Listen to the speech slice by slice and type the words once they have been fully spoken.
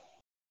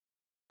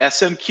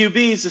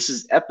SMQBs, this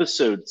is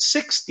episode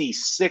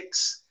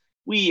 66.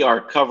 We are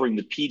covering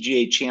the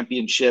PGA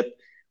Championship,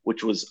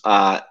 which was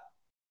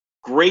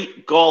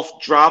great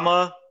golf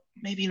drama,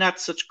 maybe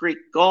not such great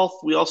golf.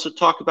 We also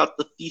talk about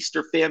the feast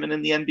or famine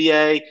in the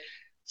NBA.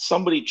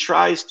 Somebody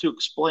tries to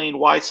explain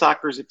why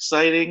soccer is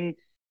exciting,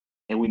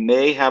 and we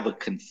may have a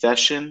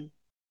confession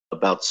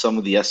about some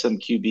of the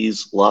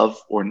SMQB's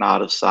love or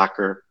not of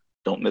soccer.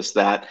 Don't miss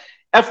that.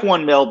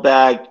 F1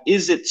 mailbag.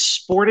 Is it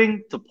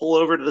sporting to pull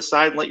over to the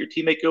side and let your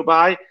teammate go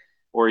by?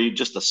 Or are you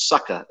just a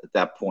sucker at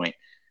that point?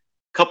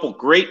 Couple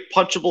great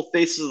punchable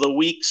faces of the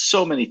week.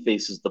 So many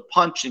faces to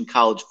punch in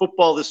college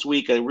football this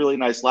week. A really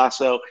nice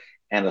lasso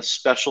and a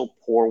special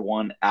pour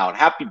one out.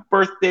 Happy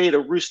birthday to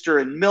Rooster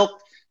and Milk.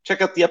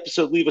 Check out the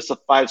episode. Leave us a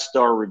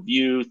 5-star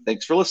review.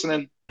 Thanks for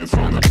listening. It's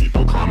on the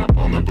people, climb up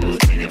on the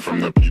booth, singing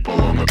from the people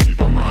on the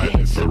people. My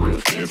hits the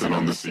roof, dancing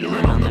on the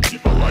ceiling on the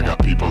people. I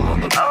got people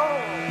on the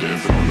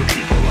dancing on the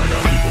people. I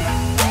got people.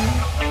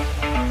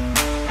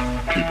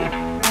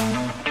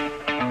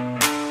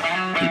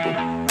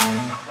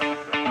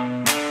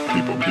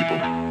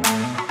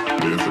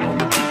 Dancing on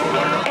the people.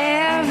 I got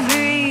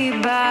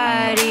everybody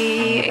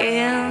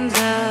in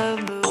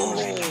the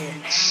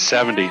booth.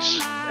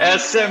 70s.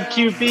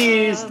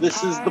 SMQBs,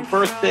 this is the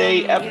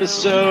birthday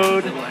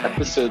episode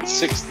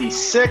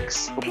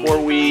 66. Before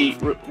we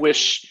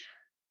wish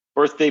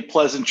birthday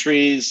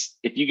pleasantries,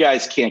 if you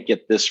guys can't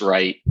get this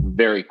right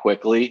very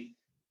quickly,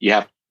 you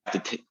have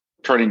to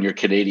turn in your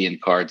Canadian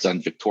cards on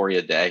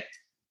Victoria Day.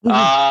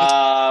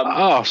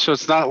 So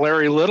it's not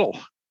Larry Little.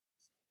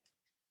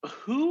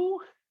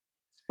 Who?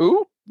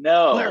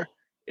 No.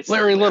 It's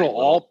Larry Little,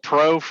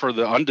 all-pro for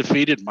the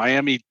undefeated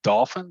Miami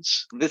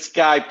Dolphins. This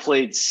guy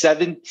played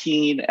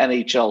 17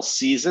 NHL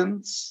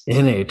seasons.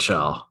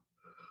 NHL.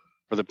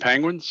 For the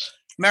Penguins?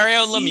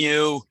 Mario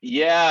Lemieux.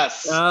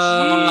 Yes. Come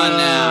on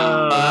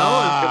now.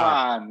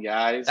 Come on,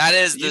 guys. That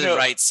is the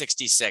right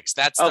 66.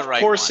 That's the right one.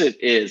 Of course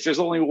it is. There's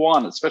only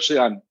one, especially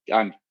on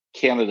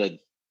Canada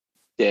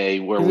Day,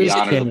 where we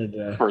honor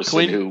the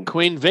person who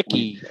Queen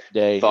Vicky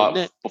Day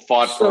fought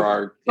for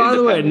our. By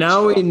the way,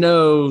 now we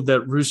know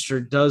that Rooster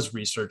does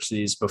research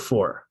these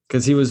before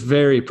because he was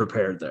very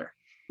prepared there.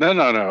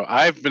 No.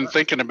 I've been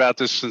thinking about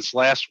this since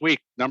last week.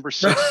 Number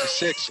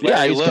 66.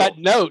 Yeah, he's got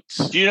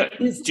notes. Do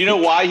you know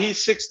why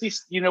he's 60? Do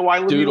you know why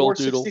Lemieux wore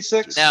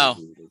 66? No.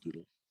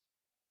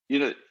 You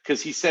know,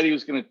 because he said he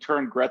was going to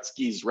turn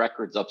Gretzky's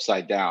records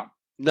upside down.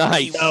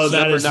 Nice. No, that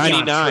number is not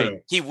 99. true.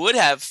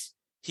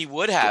 He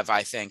would have,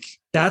 I think.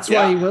 That's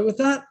why he went with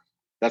that?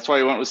 That's why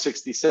he went with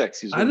 66.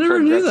 He was I never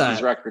turn knew Gretzky's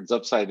that. records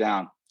upside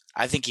down.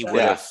 I think he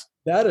would have.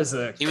 That is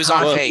a. He was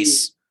on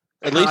pace.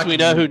 At least we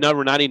know who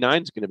number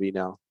 99 is going to be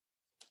now.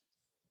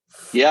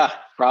 Yeah,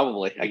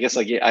 probably. I guess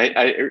if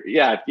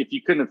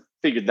you couldn't have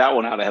figured that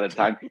one out ahead of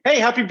time. Hey,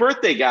 happy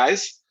birthday,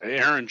 guys. Hey,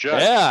 Aaron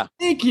Judge. Yeah.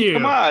 Thank you.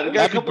 Come on. We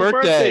got Happy a couple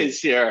birthday. birthdays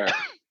here.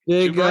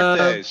 Big, Two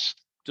birthdays.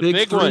 It's a big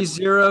big one.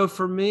 3-0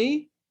 for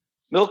me.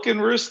 Milk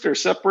and Rooster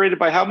separated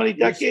by how many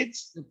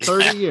decades?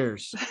 30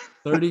 years.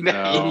 30.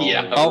 No.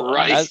 Yeah, Oh,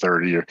 right. that's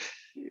 30 years.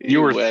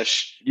 You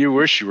wish. You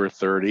wish you were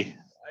 30.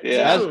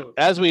 Yeah.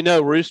 As we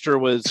know, Rooster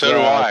was So do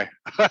I.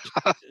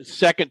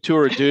 second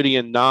tour of duty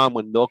in Nam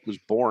when Milk was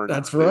born.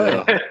 That's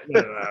right.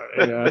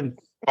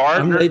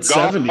 I'm late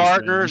Golf 70s,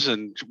 partners,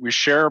 and we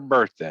share a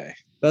birthday.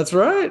 That's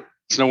right.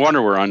 It's no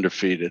wonder we're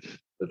undefeated.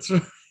 That's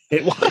right.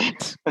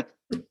 What? I'm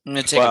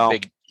gonna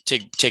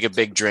take a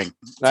big drink.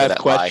 I have that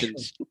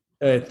questions.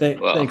 Hey,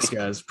 Well, thanks,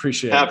 guys.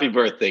 Appreciate Happy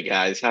birthday,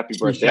 guys. Happy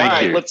birthday. Thank All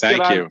right, you. let's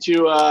Thank get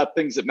you. on to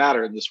things that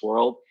matter in this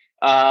world.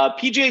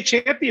 PGA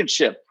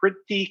Championship.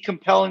 Pretty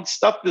compelling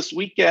stuff this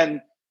weekend.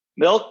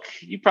 Milk,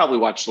 you probably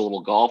watched a little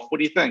golf. What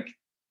do you think?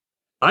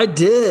 I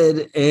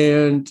did.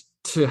 And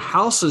to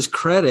House's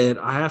credit,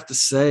 I have to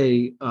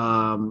say,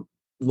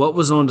 what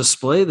was on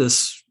display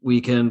this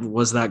weekend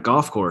was that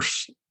golf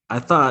course. I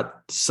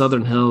thought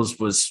Southern Hills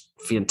was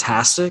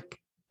fantastic.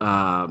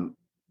 I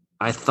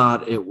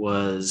thought it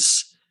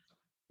was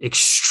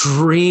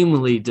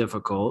extremely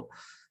difficult,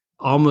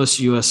 almost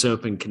US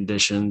Open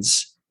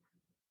conditions.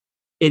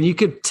 And you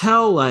could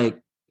tell,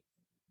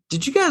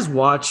 did you guys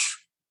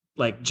watch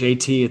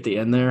JT at the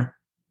end there?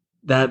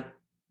 That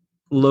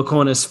look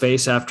on his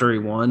face after he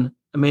won.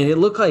 I mean, it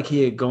looked like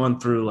he had gone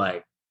through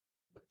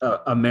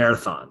a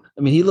marathon.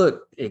 I mean, he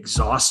looked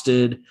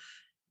exhausted,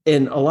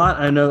 and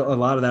I know a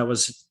lot of that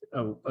was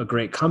a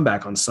great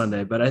comeback on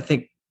Sunday, but I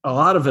think a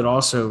lot of it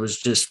also was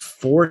just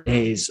 4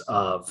 days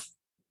of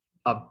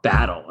a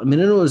battle. I mean,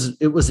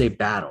 it was a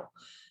battle.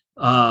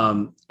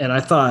 And I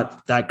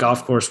thought that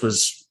golf course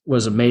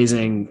was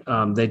amazing.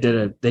 They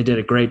did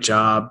a great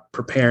job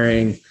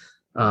preparing.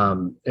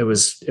 It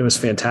was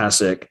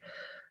fantastic.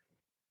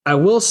 I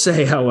will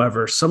say,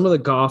 however, some of the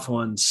golf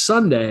on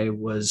Sunday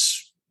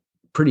was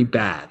pretty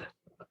bad.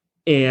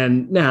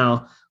 And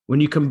now when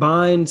you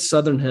combine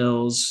Southern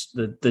Hills,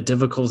 the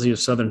difficulty of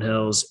Southern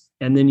Hills,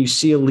 and then you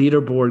see a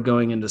leaderboard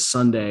going into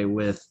Sunday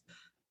with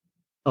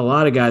a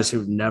lot of guys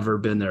who've never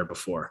been there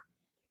before,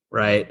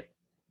 right?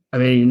 I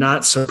mean, you're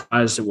not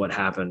surprised at what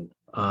happened.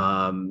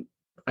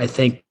 I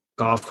think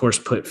golf course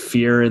put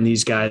fear in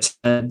these guys'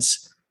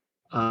 heads.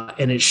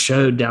 And it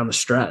showed down the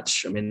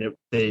stretch. I mean,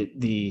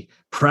 the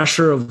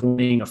pressure of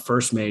winning a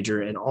first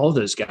major and all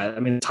those guys. I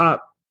mean,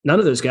 none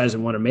of those guys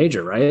have won a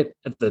major, right?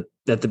 At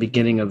the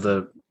beginning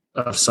of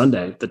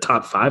Sunday, the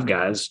top 5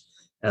 guys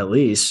at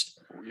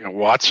least. You know,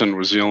 Watson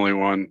was the only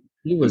one.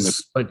 He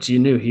was, but you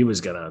knew he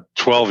was gonna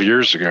 12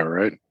 years ago,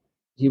 right?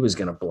 He was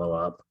gonna blow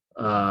up.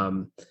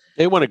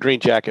 They won a green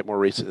jacket more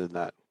recent than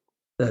that.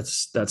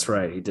 That's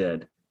right. He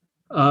did.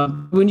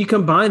 When you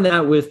combine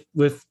that with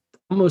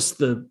almost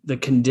the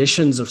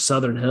conditions of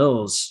Southern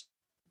Hills,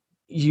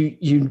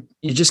 you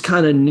just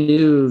kind of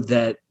knew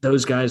that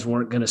those guys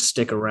weren't going to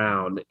stick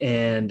around,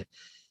 and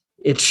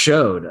it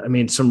showed. I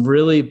mean, some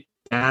really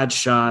bad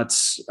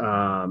shots.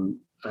 I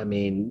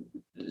mean,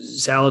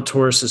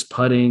 Zalatoris'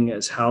 putting,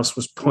 as House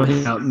was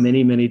pointing out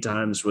many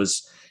times,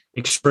 was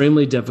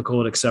extremely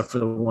difficult, except for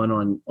the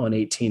one on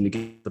 18 to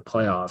get the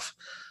playoff.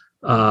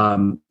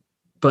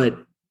 But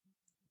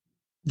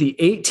the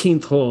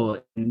 18th hole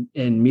and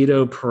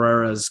Mito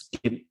Pereira's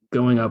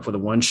going up with a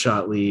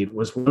one-shot lead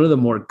was one of the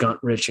more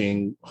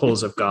gut-wrenching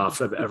holes of golf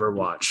I've ever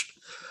watched.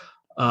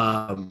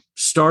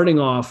 Starting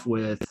off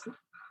with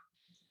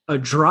a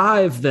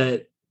drive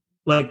that,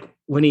 like,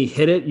 when he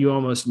hit it, you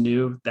almost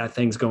knew that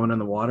thing's going in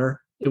the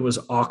water. It was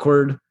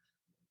awkward.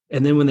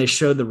 And then when they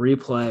showed the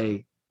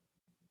replay,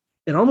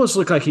 it almost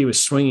looked like he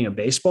was swinging a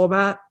baseball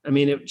bat. I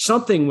mean,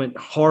 something went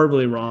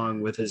horribly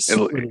wrong with his.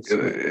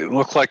 It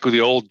looked like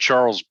the old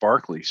Charles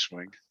Barkley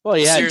swing. Well,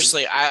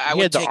 Seriously, I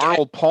would had the take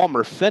Arnold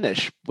Palmer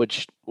finish,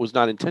 which was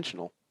not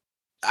intentional.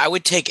 I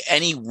would take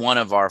any one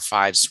of our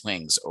 5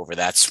 swings over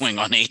that swing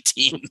on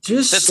 18.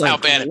 Just That's like, how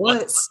bad it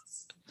was.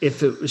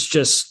 If it was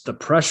just the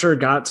pressure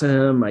got to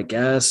him, I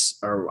guess,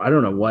 or I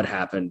don't know what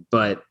happened,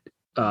 but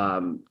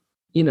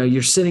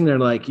you're sitting there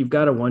like you've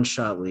got a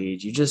one-shot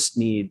lead. You just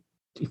need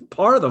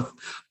par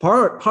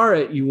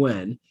it, you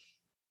win.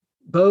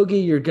 Bogey,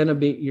 you're gonna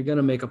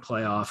make a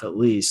playoff at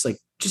least. Like,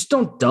 just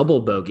don't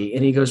double bogey.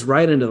 And he goes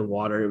right into the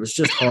water. It was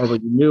just horrible.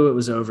 You knew it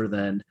was over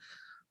then.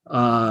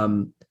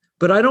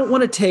 But I don't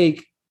want to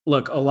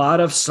look, a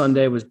lot of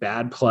Sunday was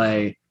bad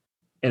play,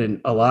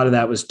 and a lot of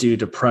that was due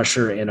to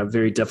pressure in a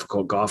very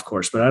difficult golf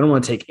course. But I don't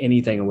want to take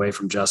anything away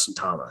from Justin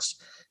Thomas.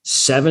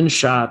 7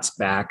 shots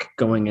back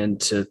going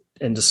into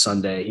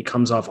Sunday. He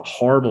comes off a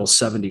horrible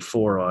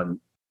 74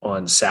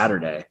 on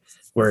Saturday,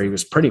 where he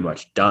was pretty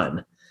much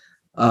done.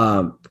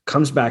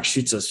 Comes back,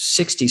 shoots a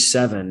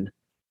 67.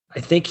 I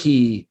think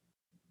he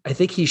had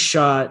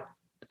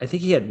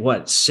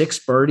 6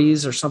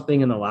 birdies or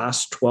something in the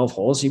last 12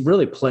 holes. He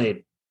really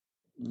played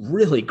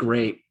really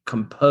great,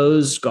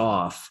 composed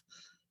golf.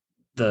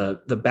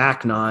 The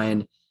back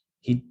 9,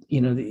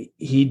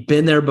 he'd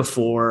been there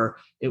before.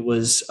 It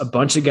was a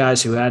bunch of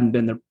guys who hadn't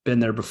been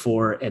there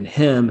before, and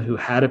him, who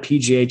had a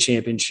PGA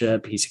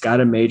championship. He's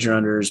got a major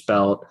under his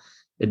belt.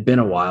 It'd been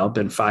a while,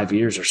 been 5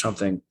 years or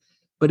something,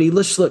 but he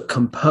just looked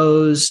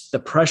composed. The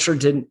pressure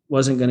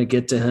wasn't going to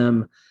get to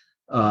him.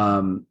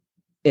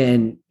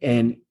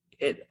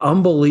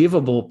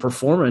 Unbelievable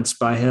performance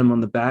by him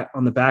on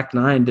the back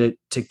 9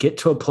 to get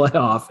to a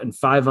playoff and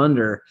 5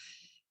 under.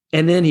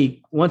 And then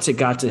once it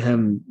got to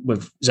him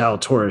with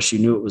Zalatoris, you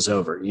knew it was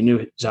over. You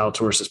knew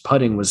Zalatoris'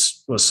 putting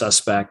was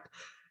suspect,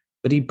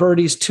 but he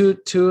birdies two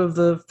of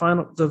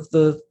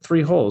the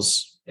 3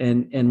 holes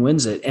and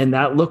wins it. And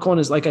that look on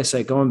his, like I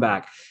said, going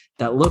back,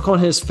 that look on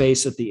his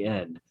face at the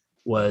end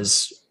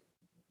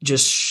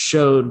just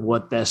showed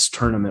what this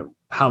tournament,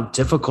 how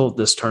difficult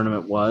this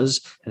tournament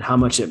was, and how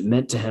much it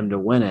meant to him to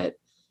win it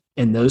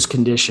in those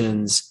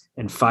conditions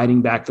and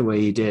fighting back the way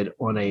he did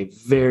on a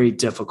very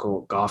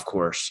difficult golf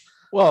course.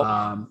 Well,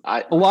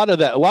 a lot of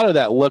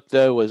that look,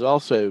 though, was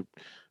also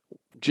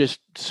just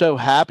so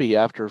happy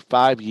after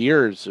 5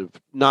 years of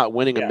not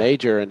winning a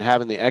major and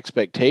having the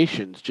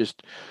expectations,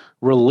 just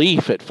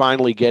relief at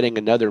finally getting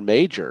another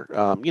major.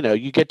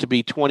 You get to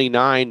be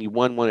 29, you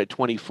won one at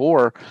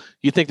 24,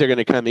 you think they're going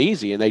to come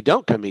easy, and they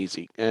don't come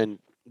easy. And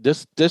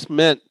this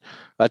meant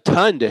a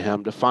ton to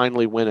him to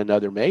finally win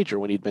another major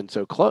when he'd been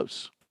so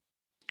close.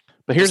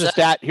 But here's a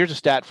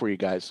stat for you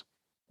guys.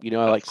 I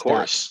like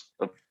stats.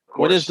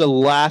 When is the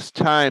last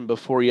time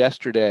before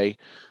yesterday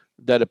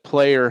that a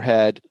player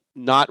had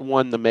not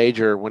won the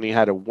major when he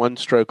had a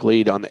 1-stroke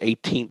lead on the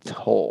 18th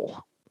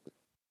hole?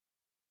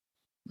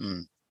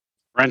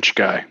 French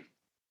guy.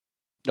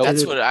 Nope.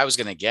 That's what I was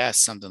going to guess,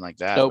 something like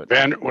that. Nope.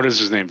 What is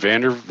his name?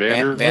 Vander?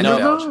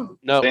 Vandeveld.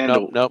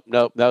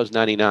 Nope. That was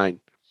 99.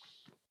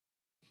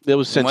 It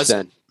was since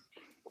then.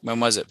 When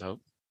was it,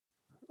 Pope?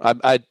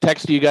 I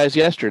texted you guys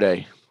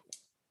yesterday.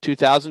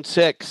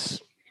 2006.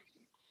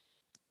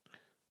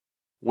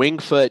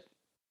 Wingfoot,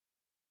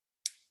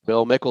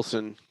 Bill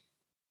Mickelson.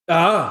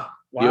 Wow.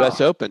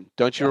 U.S. Open.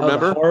 Don't you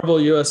remember? The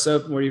horrible U.S.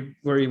 Open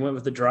where you went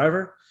with the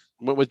driver?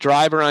 Went with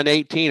driver on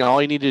 18. All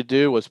he needed to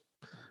do was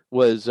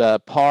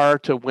par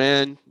to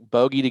win,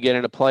 bogey to get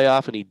in a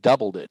playoff, and he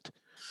doubled it.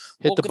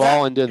 Hit the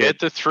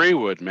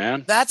 3-wood,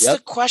 man. That's the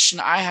question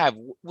I have.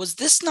 Was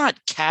this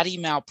not caddy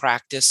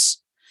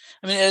malpractice?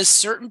 I mean, at a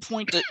certain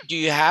point, do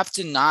you have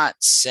to not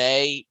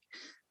say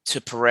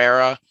to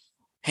Pereira,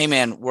 hey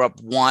man, we're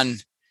up 1.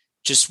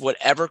 Just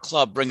whatever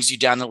club brings you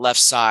down the left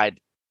side.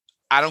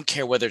 I don't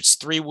care whether it's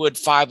 3-wood,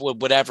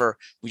 5-wood, whatever.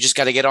 We just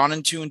got to get on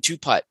in 2 and 2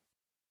 putt.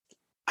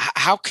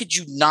 How could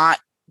you not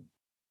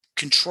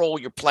control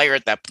your player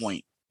at that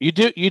point? You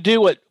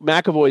do what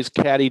McAvoy's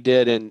caddy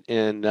did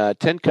in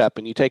Tin Cup,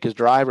 and you take his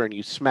driver and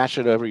you smash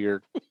it over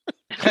your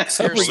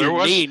Seriously,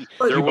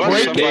 There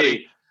was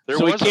somebody. There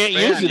So we was a can't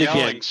fan use it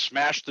yelling, again.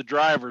 Smash the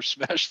driver!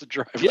 Smash the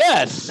driver!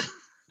 Yes.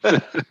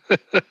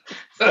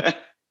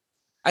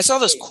 I saw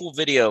this cool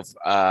video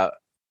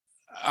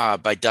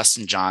by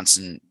Dustin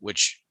Johnson,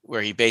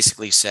 where he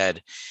basically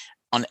said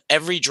on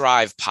every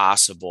drive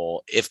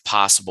possible, if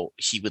possible,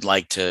 he would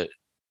like to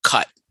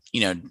cut,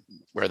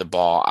 where the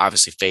ball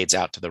obviously fades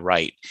out to the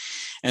right.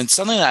 And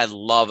something that I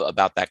love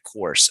about that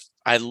course,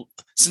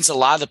 since a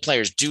lot of the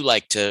players do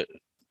like to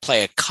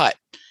play a cut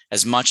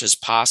as much as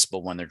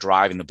possible when they're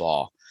driving the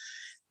ball,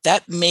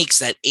 that makes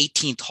that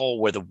 18th hole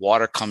where the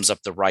water comes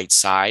up the right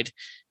side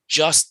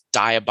just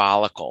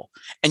diabolical.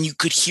 And you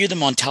could hear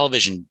them on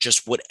television,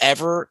 just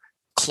whatever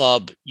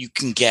club you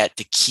can get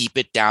to keep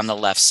it down the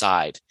left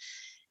side.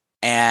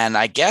 And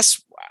I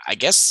guess,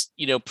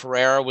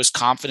 Pereira was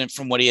confident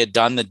from what he had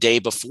done the day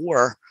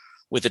before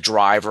with a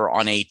driver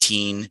on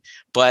 18.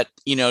 But,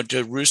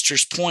 to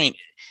Rooster's point,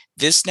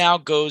 this now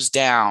goes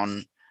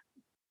down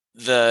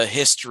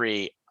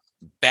the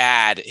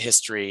bad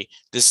history.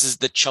 This is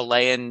the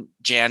Chilean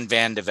Jan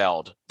van de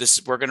Velde.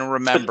 We're going to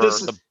remember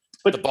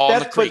the ball in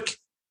the creek.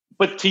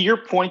 But to your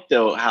point,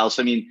 though, House,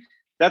 I mean,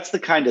 that's the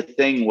kind of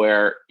thing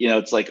where,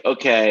 it's like,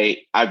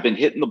 okay, I've been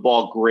hitting the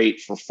ball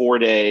great for 4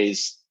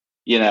 days.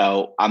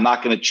 I'm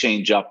not going to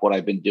change up what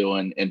I've been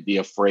doing and be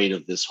afraid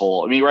of this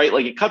hole. I mean, right?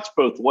 Like it cuts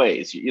both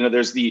ways.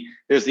 There's the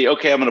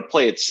okay, I'm going to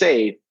play it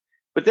safe.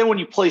 But then when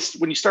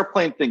you start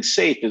playing things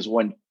safe is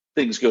when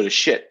things go to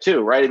shit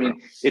too, right? I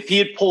mean, if he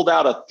had pulled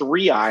out a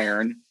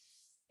 3-iron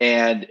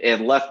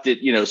and left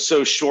it,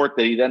 so short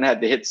that he then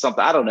had to hit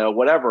something, I don't know,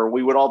 whatever,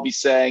 we would all be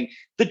saying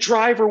the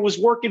driver was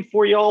working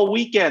for you all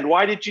weekend.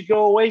 Why did you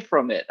go away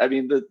from it? I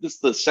mean,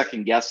 the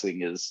second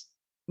guessing is,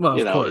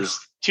 is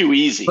too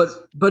easy.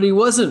 But he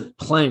wasn't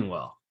playing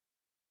well.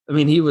 I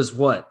mean, he was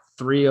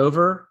 3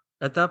 over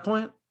at that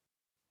point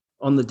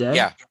on the day?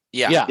 Yeah.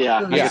 He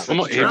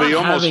almost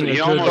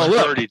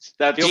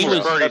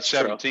birdied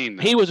 17.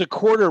 He was a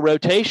quarter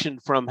rotation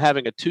from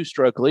having a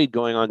 2-stroke lead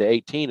going on to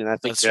 18, and I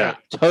think that's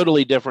a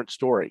totally different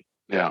story.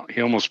 Yeah,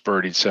 he almost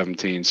birdied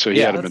 17, so he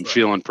had been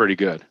feeling pretty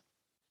good.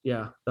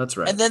 Yeah, that's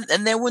right. And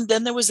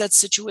then there was that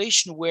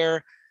situation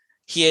where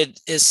he had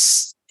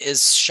his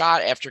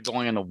shot after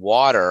going in the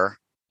water,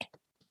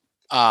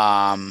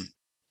 where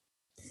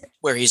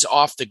he's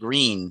off the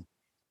green,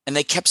 and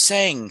they kept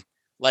saying,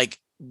 like,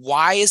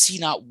 why is he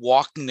not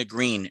walking the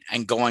green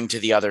and going to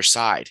the other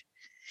side?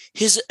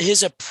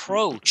 His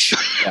approach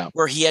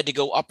where he had to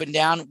go up and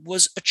down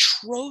was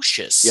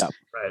atrocious. Yeah.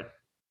 Right.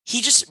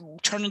 He just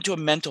turned into a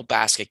mental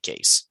basket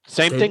case.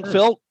 Same thing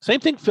Phil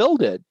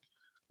did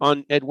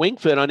at Winged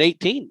Foot on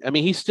 18. I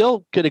mean, he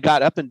still could have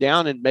got up and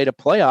down and made a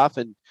playoff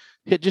and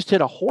hit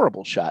a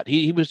horrible shot.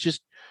 He was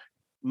just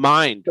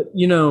mind. But,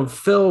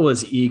 Phil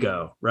was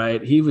ego,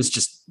 right? He was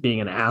just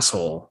being an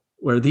asshole,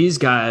 where these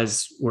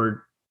guys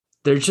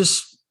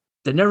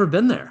they've never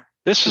been there.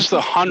 This is the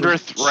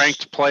 100th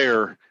ranked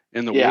player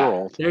in the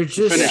world. They're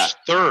just finished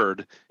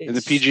third in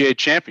the PGA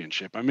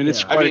Championship. I mean,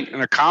 it's quite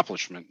an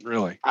accomplishment,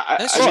 really.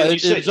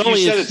 It's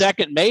only his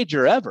second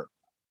major ever.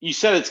 You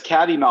said it's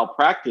caddy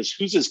malpractice.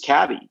 Who's his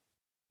caddy?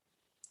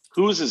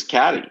 Who's his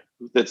caddy?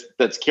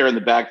 That's carrying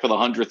the bag for the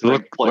 100th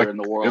ranked player in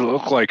the world. It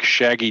looked like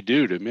Shaggy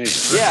Doo to me.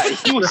 Yeah,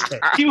 he was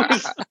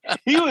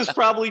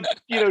probably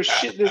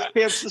shitting his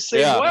pants the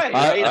same way.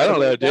 Right? I don't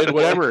know, dude.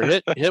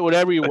 Whatever, hit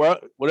whatever you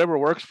want, whatever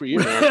works for you,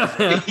 man.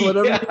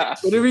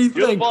 Whatever you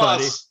think,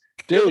 buddy.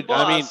 Dude,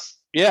 I mean,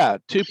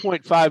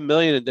 2.5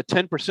 million, and the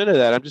 10% of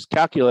that, I'm just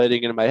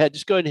calculating it in my head.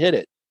 Just go ahead and hit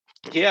it.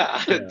 Yeah.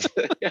 He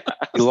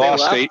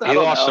lost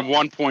some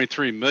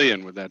 1.3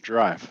 million with that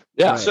drive.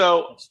 Yeah. Right.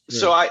 So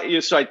I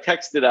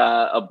texted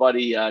a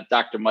buddy,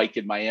 Dr. Mike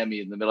in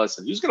Miami in the middle. I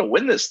said, who's going to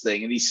win this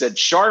thing? And he said,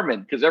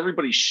 Charmin, because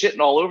everybody's shitting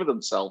all over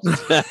themselves.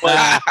 but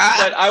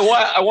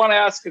I want to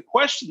ask a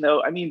question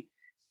though. I mean,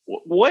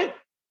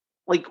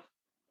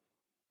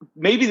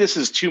 maybe this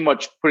is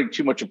putting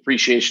too much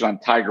appreciation on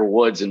Tiger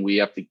Woods, and we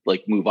have to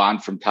move on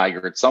from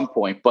Tiger at some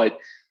point, but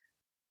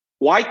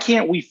why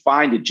can't we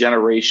find a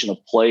generation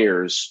of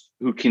players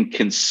who can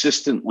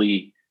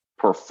consistently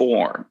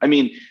perform? I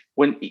mean,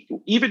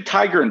 even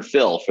Tiger and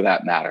Phil, for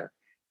that matter,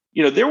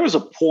 there was a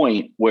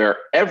point where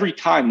every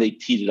time they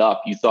teed it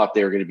up, you thought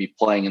they were going to be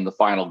playing in the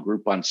final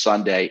group on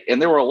Sunday.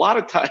 And there were a lot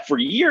of times for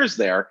years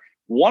there,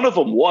 one of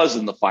them was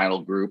in the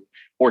final group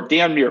or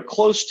damn near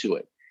close to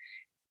it.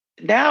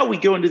 Now we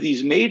go into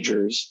these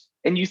majors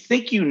and you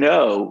think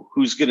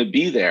who's going to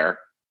be there.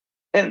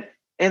 And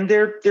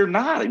they're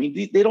not. I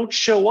mean, they don't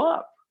show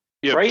up.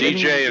 Yeah, Right?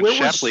 DJ and where was-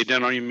 Shepley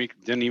didn't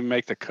even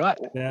make the cut.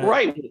 Yeah.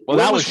 Right. Well, Where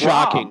that was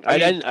shocking. Rahm?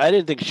 I mean, I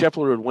didn't think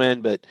Scheffler would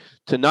win, but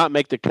to not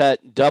make the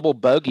cut, double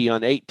bogey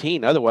on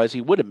 18, otherwise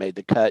he would have made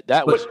the cut.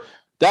 That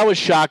was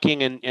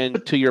shocking.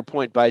 And to your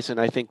point, Bison,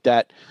 I think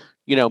that,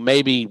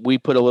 maybe we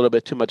put a little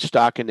bit too much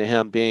stock into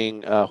him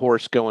being a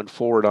horse going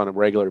forward on a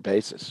regular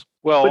basis.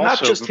 Well, But not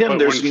also, just him, but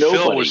there's when nobody.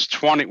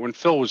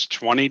 Phil was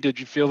 20, did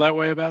you feel that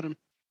way about him?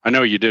 I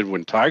know you did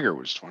when Tiger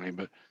was 20,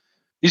 but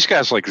these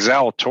guys like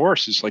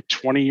Zalatoris is like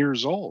 20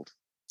 years old.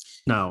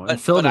 No, But-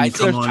 and Phil but I didn't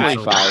come think- on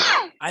until-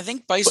 25. I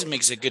think Bison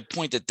makes a good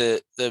point that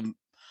the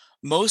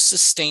most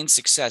sustained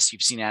success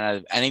you've seen out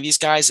of any of these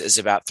guys is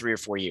about 3 or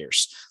 4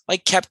 years.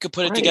 Like Koepka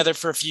put it Right. together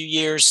for a few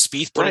years,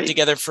 Spieth put it Right.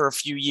 together for a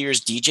few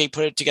years, DJ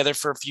put it together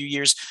for a few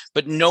years,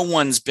 but no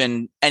one's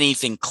been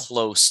anything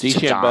close to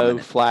DeChambeau,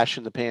 dominant. flash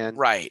in the pan.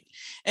 Right.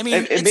 I mean,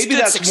 And it's maybe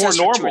good that's success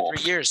more for 2 or normal.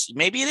 3 years.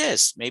 Maybe it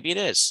is. Maybe it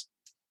is.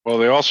 Well,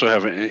 they also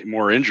have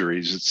more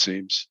injuries, it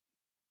seems.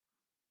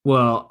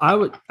 Well, I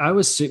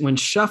was when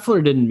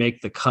Scheffler didn't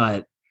make the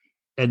cut,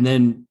 and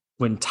then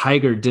when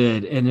Tiger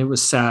did, and it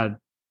was sad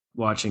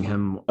watching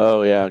him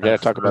Oh, yeah. Got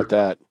to talk about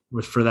that.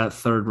 for that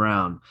third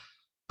round.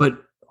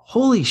 But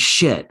holy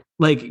shit,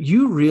 like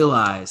you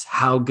realize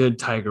how good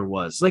Tiger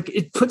was. Like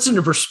it puts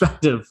into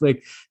perspective.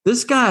 Like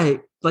this guy,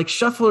 like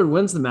Scheffler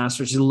wins the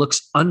Masters, he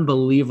looks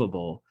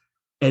unbelievable,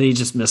 and he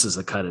just misses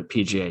the cut at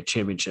PGA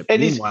Championship.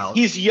 And Meanwhile,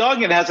 he's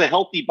young and has a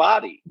healthy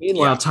body.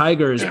 Meanwhile, Yeah.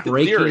 Tiger is Yeah.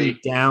 breaking Theory.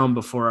 down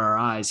before our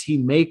eyes. He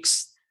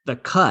makes the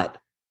cut,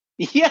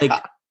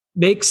 Yeah.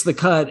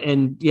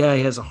 and yeah,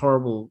 he has a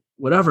horrible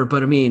whatever.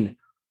 But I mean,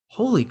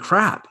 holy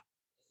crap!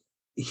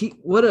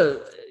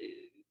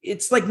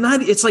 It's like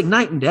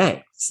night and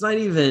day. It's not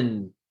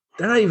even.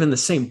 They're not even the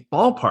same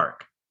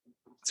ballpark.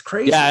 It's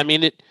crazy. Yeah, I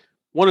mean,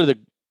 one of the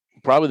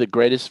probably the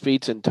greatest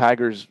feats in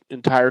Tiger's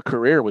entire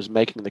career was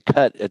making the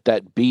cut at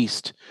that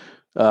beast,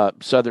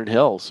 Southern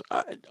Hills,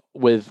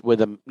 with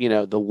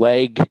the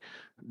leg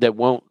that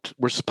won't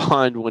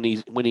respond when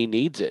he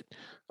needs it.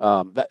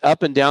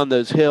 Up and down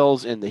those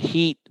hills in the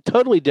heat,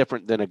 totally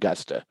different than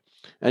Augusta,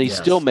 and he Yes.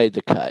 still made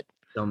the cut.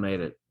 Still made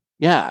it.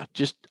 Yeah,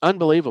 just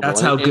unbelievable. That's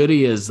how And- good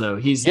he is, though.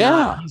 He's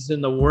Yeah. he's in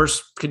the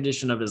worst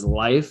condition of his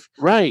life,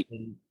 right.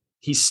 and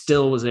he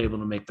still was able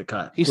to make the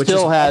cut. He which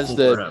still is has awful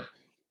the- for him.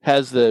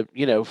 Has the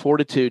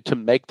fortitude to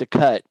make the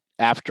cut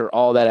after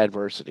all that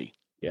adversity.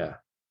 Yeah.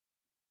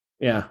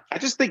 Yeah. I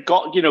just think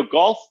golf,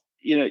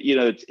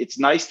 it's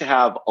nice to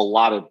have a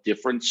lot of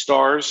different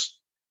stars,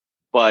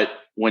 but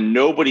when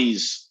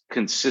nobody's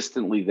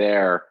consistently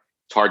there,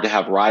 it's hard to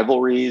have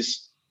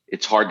rivalries.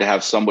 It's hard to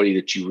have somebody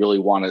that you really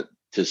want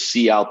to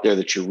see out there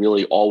that you're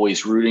really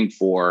always rooting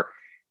for.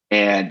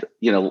 And,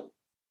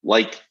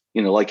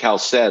 like Hal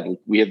said,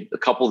 we have a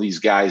couple of these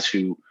guys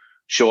who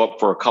show up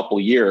for a couple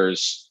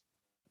years,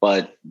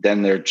 but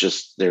then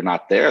they're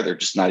not there. They're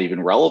just not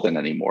even relevant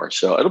anymore.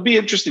 So it'll be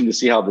interesting to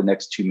see how the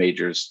next 2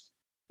 majors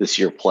this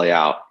year play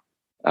out.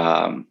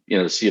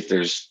 To see if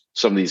there's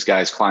some of these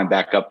guys climb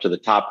back up to the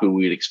top who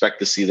we'd expect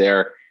to see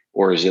there,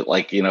 or is it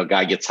like, a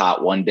guy gets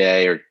hot one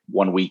day or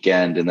one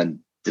weekend and then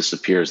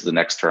disappears the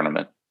next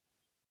tournament.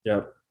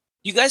 Yep.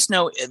 You guys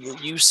know,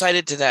 you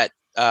cited to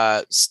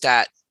that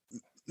stat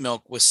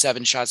Milk was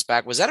 7 shots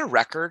back. Was that a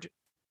record?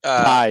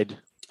 Tied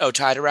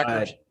Tied a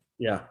record?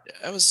 Yeah.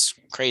 That was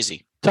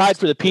crazy.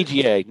 for the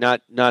PGA,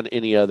 not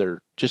any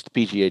other, just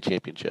the PGA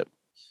Championship.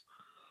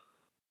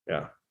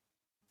 Yeah.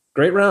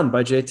 Great round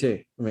by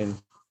JT. I mean,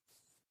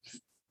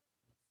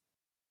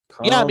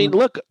 Yeah, I mean,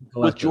 look, with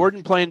collected.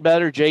 Jordan playing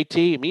better,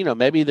 JT,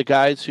 maybe the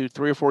guys who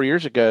 3 or 4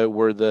 years ago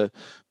were the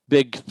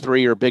big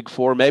 3 or big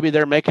 4, maybe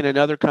they're making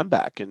another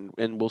comeback, and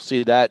we'll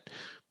see that,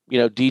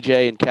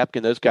 DJ and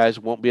Koepka, those guys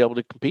won't be able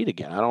to compete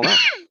again. I don't know.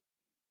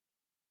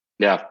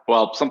 Yeah.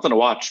 Well, something to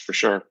watch for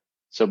sure.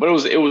 So, but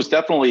it was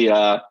definitely,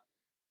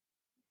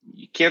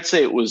 you can't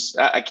say it was,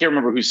 I can't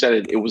remember who said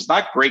it. It was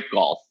not great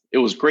golf. It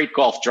was great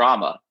golf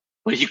drama,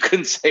 but you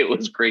couldn't say it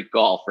was great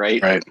golf,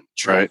 right? Right.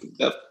 Right.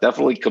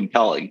 Definitely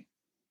compelling.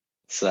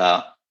 So,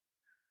 all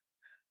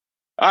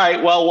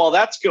right. Well, while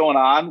that's going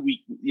on,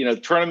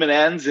 tournament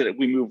ends and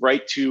we move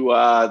right to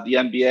the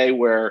NBA,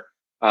 where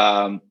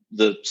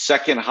the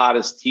second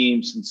hottest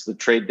team since the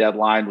trade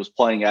deadline was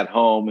playing at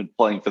home and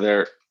playing for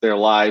their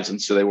lives,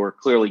 and so they were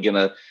clearly going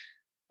to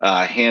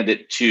hand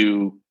it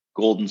to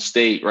Golden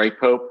State, right,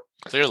 Pope?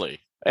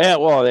 Clearly. Yeah,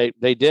 well,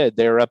 they did.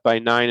 They were up by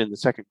 9 in the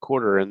second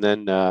quarter, and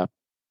then,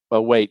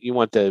 wait, you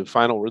want the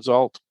final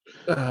result?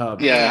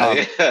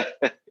 Yeah.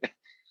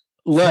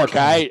 Look,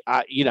 I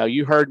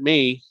you heard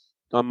me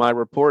on my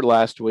report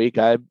last week.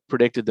 I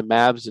predicted the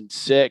Mavs in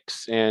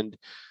 6 and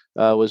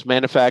was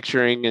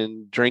manufacturing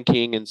and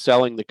drinking and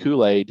selling the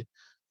Kool-Aid.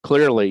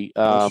 Clearly,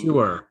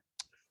 sure.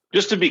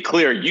 Just to be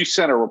clear, you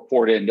sent a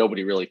report in.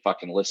 Nobody really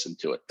fucking listened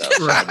to it, though.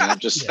 So, I mean,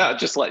 I'm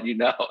just letting you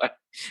know.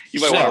 You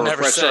might want to never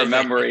refresh said our anything.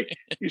 memory.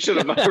 You should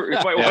have.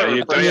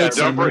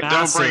 Don't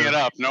bring it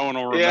up. No one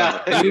will remember.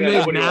 Yeah. You made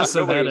Nobody was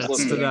massive edits to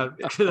listening.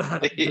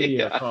 that video,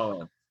 Yeah.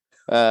 Colin.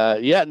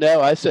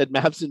 No, I said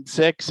Mavs in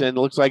 6, and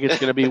it looks like it's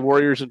going to be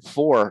Warriors in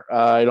 4.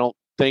 I don't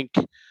think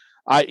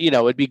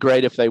It'd be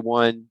great if they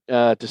won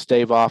to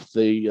stave off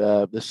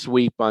the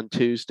sweep on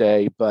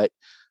Tuesday. But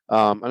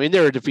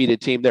they're a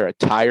defeated team. They're a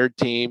tired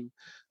team.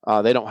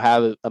 They don't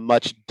have a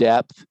much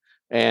depth,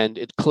 and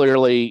it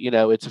clearly,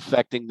 it's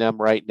affecting them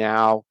right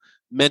now.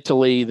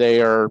 Mentally,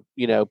 they are,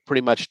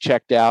 pretty much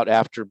checked out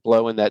after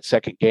blowing that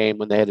second game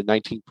when they had a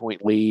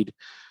 19-point lead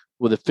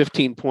with a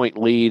 15-point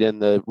lead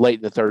late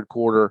in the third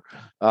quarter.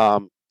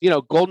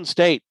 Golden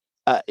State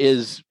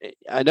is.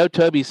 I know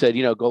Toby said,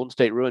 Golden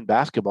State ruined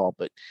basketball,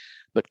 but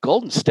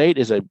Golden State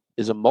is a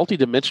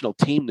multidimensional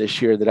team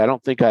this year that I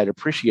don't think I'd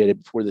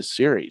appreciated before this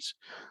series.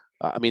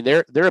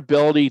 Their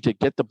ability to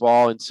get the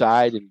ball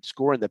inside and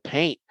score in the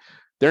paint,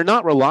 they're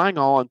not relying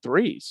all on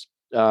threes.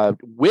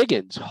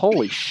 Wiggins,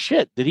 holy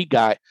shit,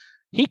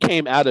 he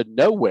came out of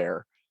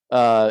nowhere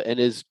and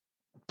is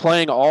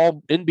playing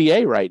all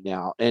NBA right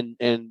now. And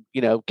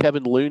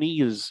Kevin Looney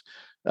has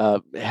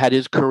had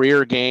his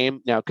career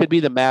game. Now, it could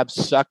be the Mavs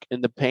suck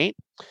in the paint,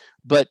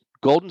 but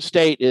Golden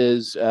State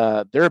is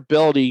their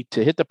ability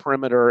to hit the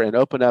perimeter and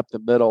open up the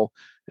middle.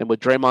 And with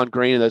Draymond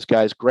Green and those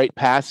guys, great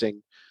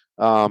passing.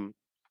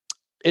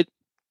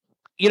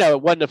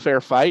 It wasn't a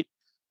fair fight.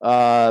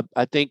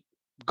 I think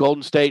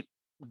Golden State,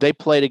 they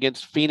played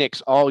against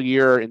Phoenix all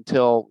year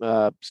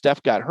until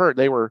Steph got hurt.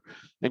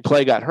 And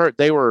Clay got hurt.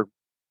 They were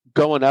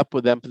going up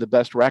with them for the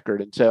best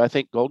record. And so I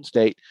think Golden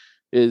State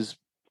is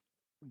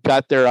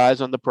got their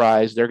eyes on the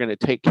prize. They're going to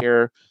take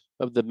care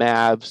of the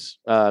Mavs,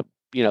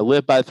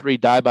 live by 3,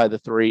 die by the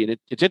 3. And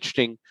it's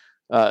interesting.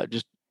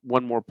 Just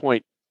one more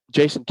point.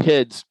 Jason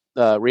Kidd's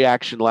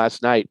reaction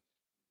last night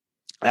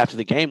after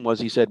the game was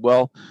he said,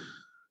 well,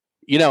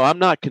 I'm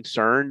not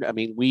concerned.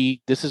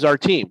 This is our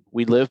team.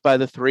 We live by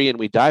the 3 and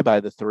we die by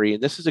the 3.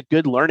 And this is a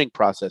good learning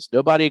process.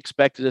 Nobody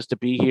expected us to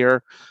be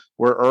here.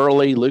 We're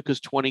early. Luka's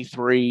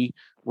 23.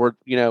 We're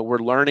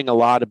learning a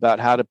lot about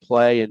how to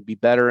play and be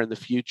better in the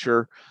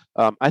future.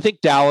 I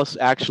think Dallas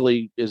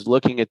actually is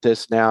looking at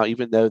this now,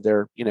 even though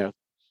they're,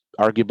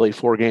 arguably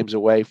 4 games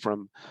away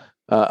from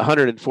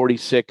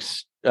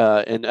 146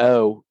 and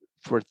 0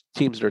 for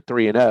teams that are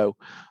 3-0.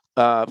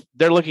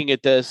 They're looking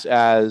at this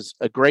as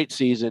a great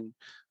season.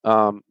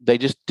 They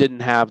just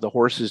didn't have the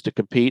horses to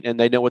compete, and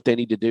they know what they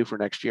need to do for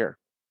next year.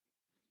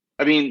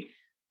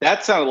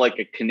 That sounded like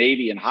a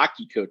Canadian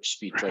hockey coach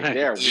speech right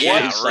there.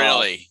 Yeah, what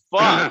really?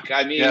 Fuck.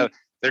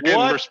 They're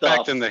getting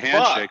respect in the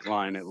handshake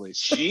line at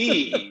least.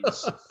 Jeez.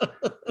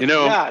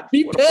 God,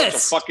 be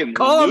pissed.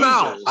 Call them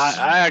out.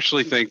 I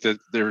actually think that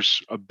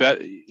there's a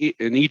bet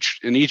in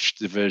each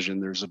division.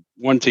 There's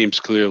one team's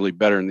clearly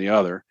better than the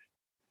other,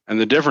 and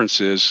the difference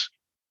is,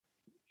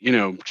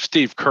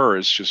 Steve Kerr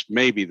is just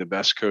maybe the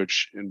best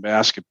coach in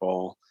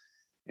basketball,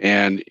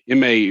 and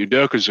Ime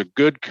Udoka is a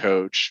good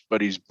coach,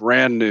 but he's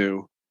brand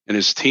new, and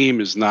his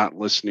team is not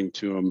listening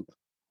to him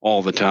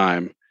all the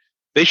time.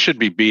 They should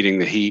be beating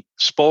the Heat.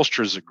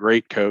 Spoelstra is a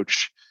great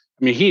coach.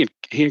 He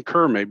and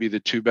Kerr may be the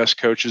 2 best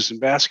coaches in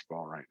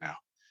basketball right now.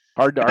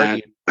 Hard to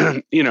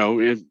argue.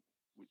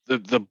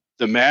 The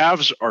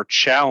Mavs are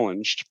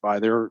challenged by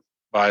their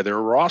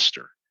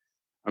roster.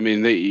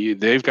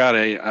 They've got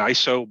a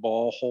ISO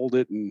ball, hold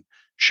it and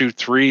shoot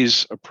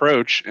threes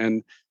approach,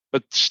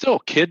 but still,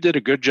 Kidd did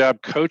a good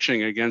job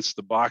coaching against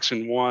the box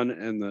and one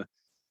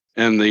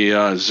and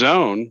the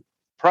zone.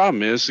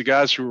 Problem is, the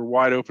guys who were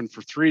wide open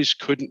for threes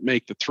couldn't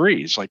make the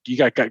threes. Like, you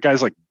got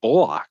guys like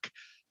Bullock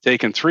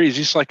taking threes.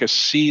 He's like a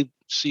C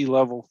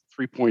level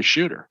 3-point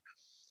shooter,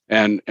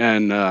 and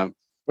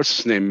what's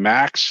his name,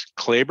 Max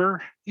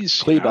Kleber?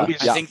 Kleber. I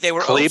think they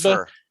were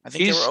over. I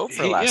think they were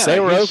over last night. They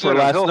were over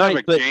last night. He'll have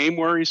a game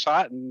where he's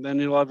hot, and then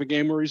he'll have a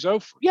game where he's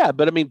over. Yeah,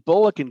 but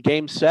Bullock in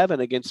Game 7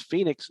 against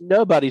Phoenix,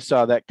 nobody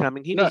saw that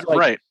coming. He was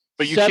right,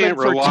 but you can't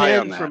rely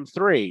on that from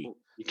 3.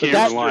 You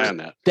can't rely on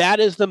that.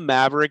 That is the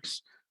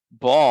Mavericks'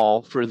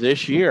 ball for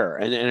this year,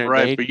 and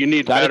right, but you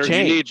need better.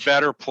 You need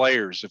better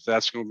players if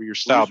that's going to be your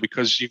style,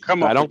 because you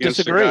come up against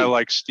a guy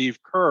like Steve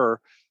Kerr,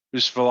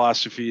 whose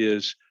philosophy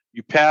is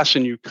you pass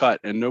and you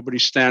cut, and nobody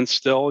stands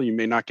still. You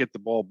may not get the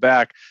ball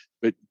back,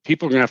 but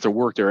people are going to have to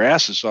work their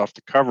asses off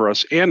to cover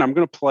us. And I'm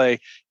going to play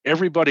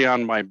everybody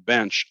on my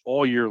bench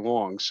all year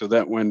long, so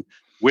that when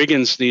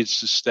Wiggins needs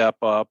to step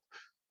up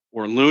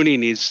or Looney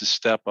needs to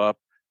step up,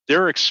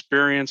 they're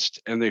experienced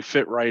and they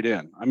fit right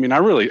in. I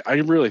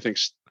really think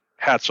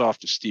hats off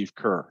to Steve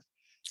Kerr.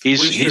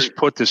 He's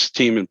put this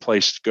team in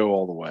place to go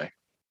all the way.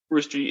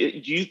 Rooster, do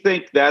you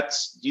think that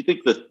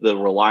the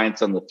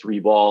reliance on the 3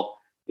 ball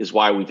is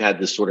why we've had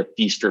this sort of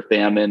feast or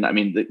famine?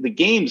 The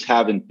games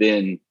haven't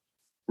been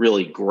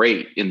really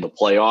great in the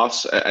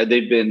playoffs.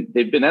 They've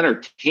been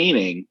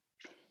entertaining,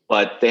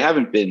 but they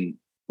haven't been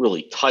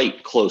really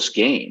tight, close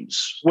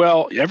games.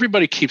 Well,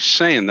 everybody keeps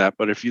saying that,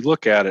 but if you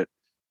look at it,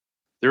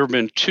 there have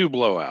been 2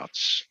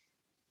 blowouts.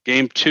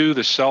 Game 2,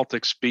 the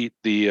Celtics beat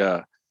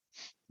the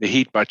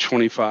Heat by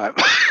 25.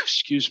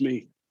 Excuse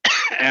me.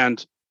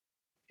 And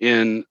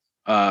in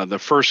the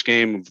first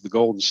game of the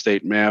Golden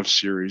State Mavs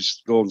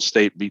series, Golden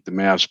State beat the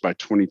Mavs by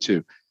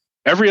 22.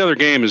 Every other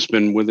game has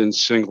been within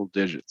single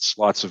digits,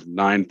 lots of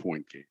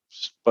 9-point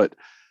games. But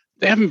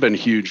They haven't been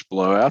huge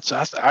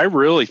blowouts. I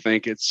really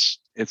think it's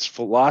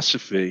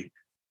philosophy.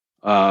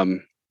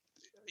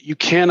 You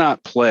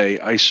cannot play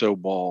ISO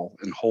ball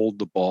and hold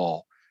the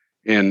ball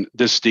in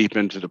this deep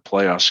into the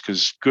playoffs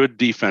because good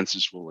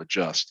defenses will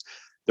adjust.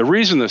 The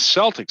reason the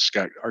Celtics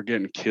are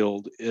getting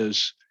killed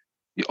is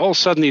all of a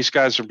sudden these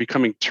guys are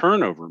becoming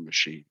turnover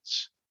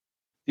machines.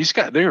 These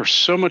guys, they are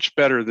so much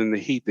better than the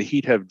Heat. The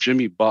Heat have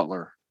Jimmy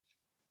Butler,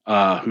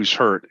 who's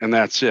hurt, and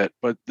that's it.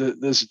 But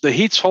the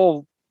Heat's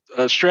whole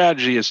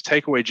strategy is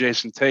take away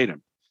Jason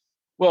Tatum.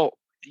 Well,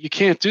 you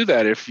can't do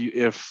that if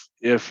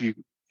you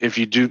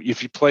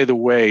play the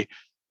way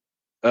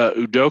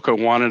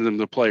Udoka wanted them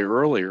to play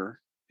earlier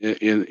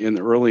in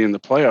the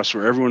playoffs,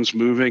 where everyone's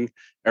moving,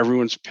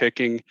 everyone's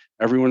picking,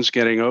 everyone's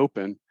getting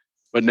open.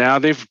 But now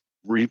they've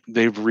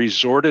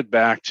resorted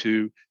back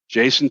to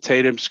Jason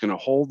Tatum's going to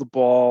hold the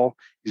ball.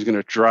 He's going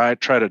to try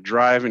to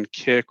drive and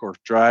kick, or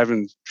drive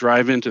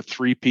into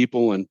three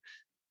people, and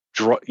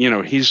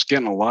he's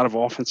getting a lot of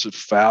offensive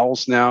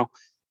fouls now.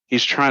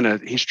 He's trying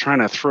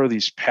to throw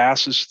these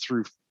passes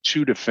through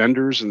two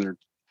defenders, and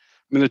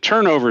the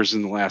turnovers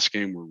in the last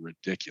game were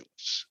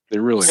ridiculous. They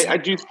really. I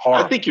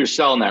think you're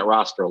selling that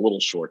roster a little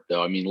short,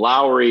 though. I mean,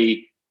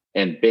 Lowry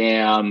and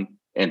Bam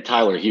and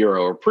Tyler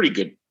Hero are pretty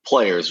good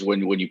players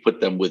when you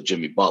put them with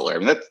Jimmy Butler. I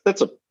mean,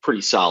 that's a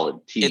pretty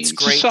solid team. It's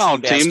great. It's a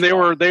solid team. They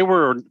were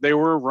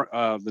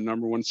the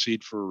number one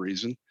seed for a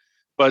reason.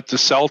 But the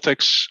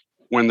Celtics,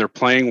 when they're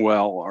playing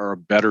well, are a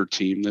better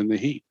team than the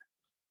Heat.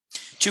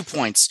 2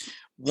 points.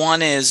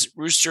 One is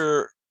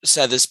Rooster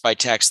said this by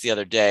text the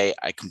other day.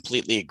 I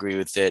completely agree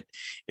with it.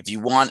 If you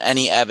want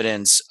any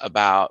evidence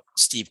about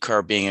Steve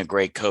Kerr being a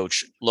great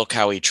coach, look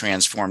how he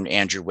transformed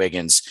Andrew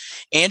Wiggins.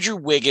 Andrew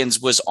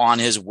Wiggins was on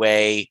his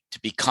way to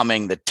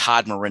becoming the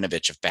Todd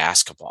Marinovich of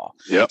basketball.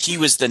 Yep. He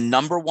was the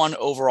number 1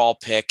 overall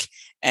pick,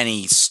 and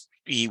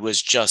he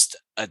was just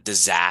a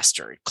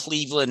disaster.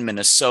 Cleveland,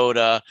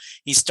 Minnesota,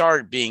 he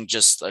started being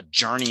just a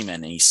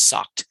journeyman, and he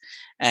sucked.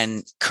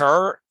 And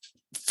Kerr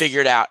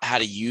figured out how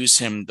to use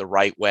him the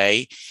right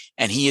way,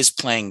 and he is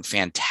playing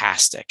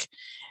fantastic.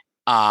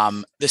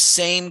 The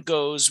same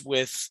goes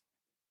with,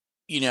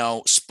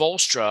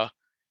 Spoelstra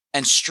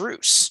and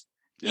Strus.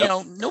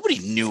 Yep. Nobody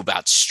knew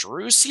about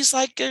Strus. He's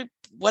like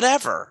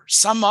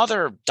some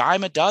other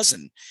dime a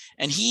dozen,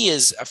 and he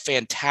is a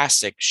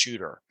fantastic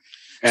shooter.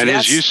 And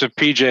his use of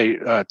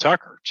PJ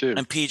Tucker too.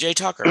 And PJ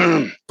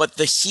Tucker. But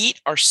the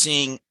Heat are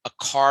seeing a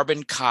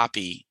carbon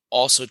copy.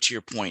 Also, to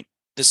your point,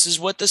 this is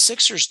what the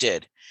Sixers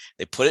did.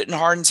 They put it in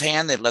Harden's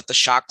hand. They let the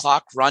shot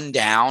clock run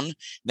down.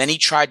 Then he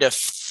tried to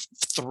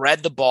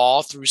thread the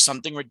ball through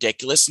something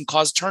ridiculous and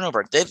cause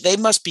turnover. They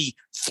must be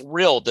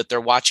thrilled that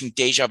they're watching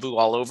deja vu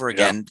all over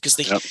again, because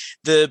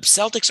the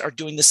Celtics are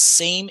doing the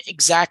same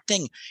exact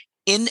thing.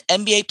 In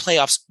NBA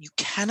playoffs, you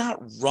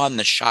cannot run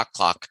the shot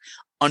clock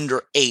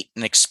under 8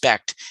 and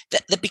expect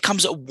that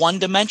becomes a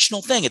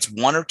one-dimensional thing. It's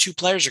 1 or 2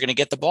 players are going to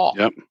get the ball.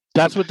 Yep.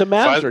 That's what the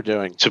Mavs are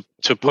doing.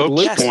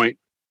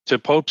 To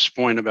Pope's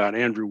point about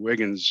Andrew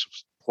Wiggins'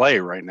 play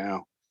right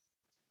now,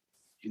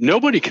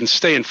 nobody can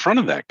stay in front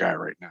of that guy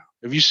right now.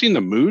 Have you seen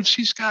the moves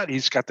he's got?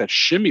 He's got that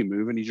shimmy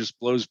move, and he just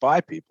blows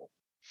by people.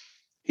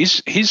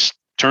 He's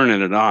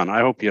turning it on. I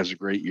hope he has a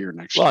great year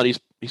next year. Well,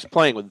 he's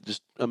playing with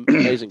just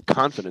amazing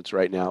confidence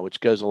right now, which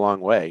goes a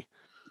long way.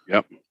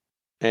 Yep.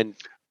 And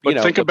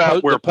think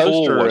about where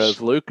Poole was.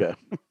 Of Luka.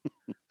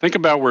 Think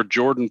about where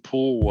Jordan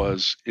Poole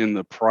was in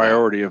the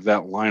priority of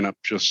that lineup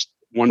just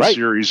one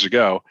series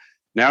ago.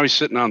 Now he's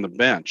sitting on the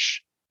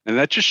bench. And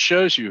that just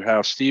shows you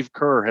how Steve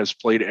Kerr has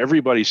played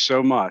everybody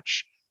so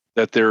much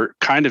that they're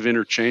kind of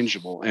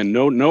interchangeable. And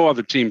no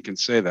other team can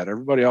say that.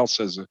 Everybody else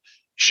has a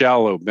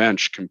shallow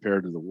bench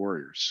compared to the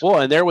Warriors.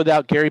 Well, and they're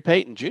without Gary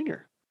Payton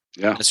Jr.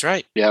 Yeah, that's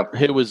right. Yeah,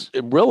 it was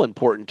real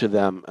important to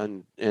them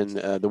in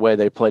the way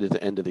they played at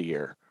the end of the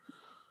year.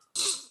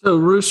 So,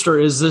 Rooster,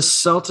 is this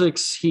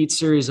Celtics Heat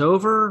series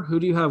over?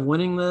 Who do you have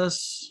winning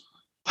this?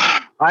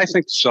 I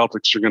think the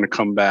Celtics are going to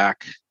come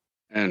back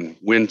and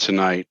win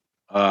tonight.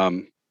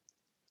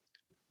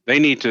 They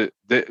need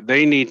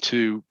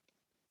to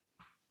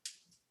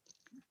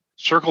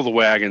circle the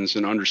wagons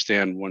and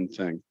understand one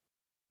thing.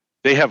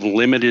 They have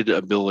limited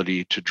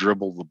ability to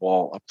dribble the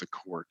ball up the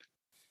court,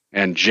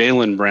 and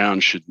Jaylen Brown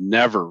should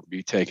never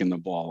be taking the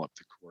ball up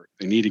the court.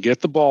 They need to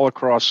get the ball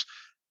across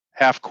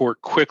half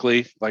court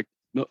quickly,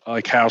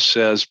 like House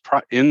says,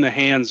 in the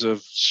hands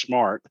of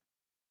Smart,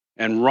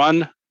 and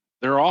run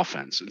their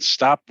offense and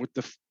stop with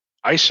the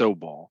ISO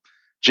ball.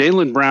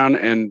 Jaylen Brown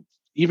and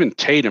even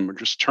Tatum are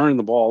just turning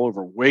the ball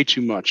over way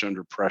too much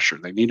under pressure.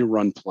 They need to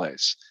run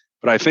plays,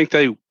 but I think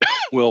they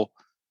will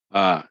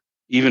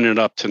even it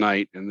up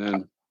tonight, and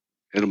then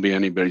it'll be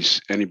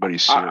anybody's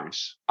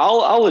series.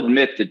 I'll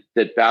admit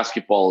that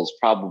basketball is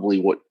probably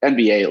what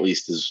NBA at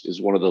least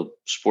is one of the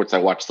sports I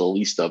watch the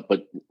least of.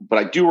 But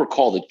I do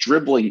recall that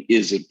dribbling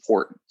is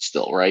important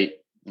still, right?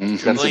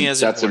 Mm-hmm.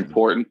 That's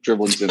important.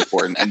 Dribbling is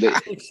important, and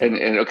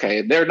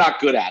okay, they're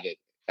not good at it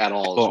at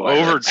all. Well,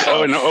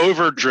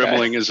 over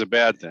dribbling is a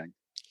bad thing.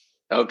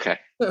 Okay,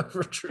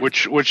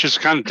 which is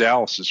kind of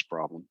Dallas's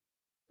problem,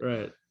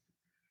 right?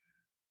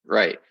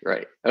 Right.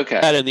 Okay.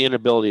 And the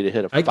inability to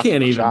hit a I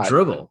can't even shot.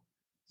 dribble.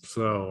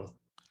 So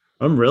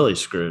I'm really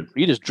screwed.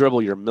 You just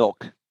dribble your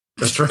milk.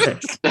 That's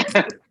right.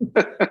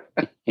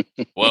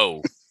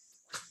 Whoa.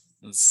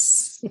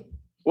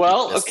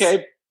 Well,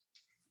 okay.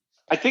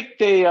 I think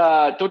they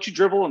don't you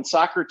dribble in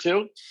soccer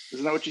too?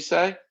 Isn't that what you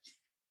say?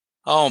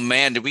 Oh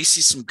man, did we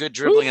see some good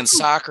dribbling in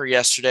soccer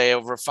yesterday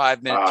over a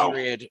 5-minute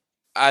period?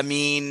 I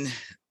mean,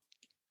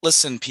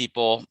 listen,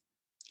 people,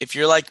 if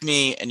you're like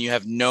me and you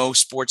have no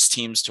sports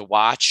teams to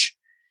watch,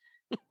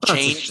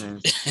 change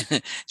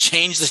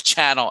the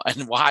channel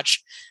and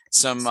watch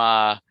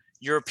some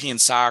European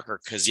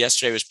soccer, because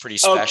yesterday was pretty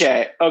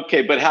special.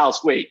 Okay, but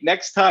House, wait.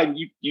 Next time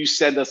you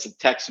send us a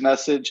text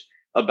message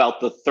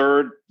about the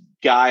third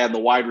guy on the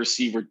wide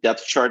receiver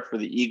depth chart for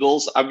the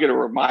Eagles, I'm going to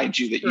remind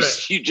you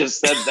that you just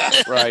said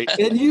that. Right.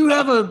 And you've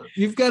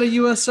got a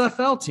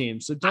USFL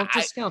team, so don't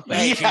discount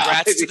that.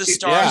 Congrats to the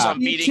Stars on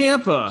beating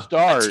Tampa.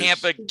 Stars.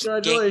 Tampa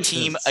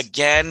team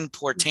again.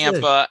 Poor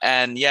Tampa.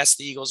 And yes,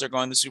 the Eagles are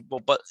going to the Super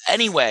Bowl. But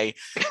anyway,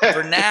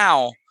 for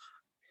now,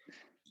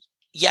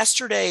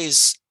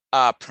 yesterday's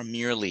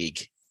Premier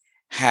League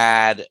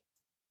had,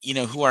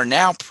 who are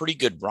now pretty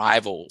good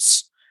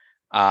rivals.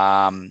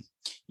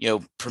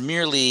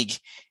 Premier League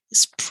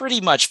is pretty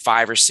much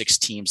 5 or 6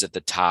 teams at the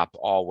top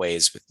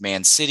always, with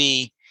Man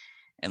City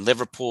and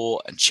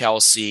Liverpool and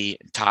Chelsea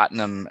and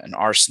Tottenham and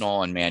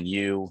Arsenal and Man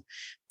U.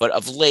 But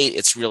of late,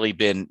 it's really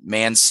been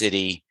Man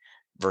City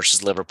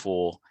versus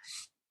Liverpool.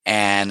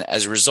 And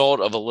as a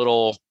result of a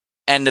little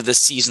end of the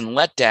season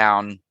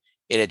letdown,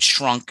 it had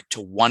shrunk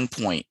to 1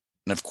 point.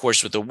 And of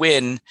course, with a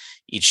win,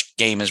 each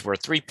game is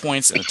worth 3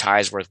 points and a tie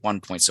is worth 1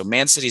 point. So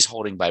Man City's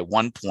holding by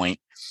 1 point.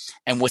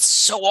 And what's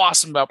so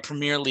awesome about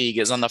Premier League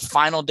is on the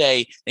final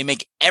day, they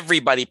make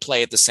everybody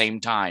play at the same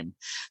time.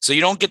 So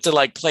you don't get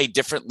to play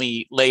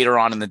differently later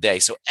on in the day.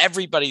 So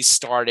everybody's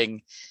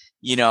starting,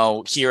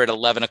 here at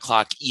 11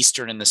 o'clock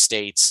Eastern in the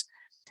States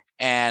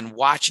and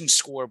watching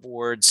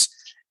scoreboards.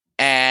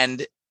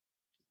 And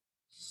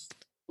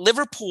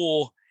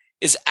Liverpool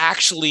is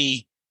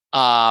actually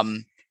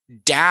down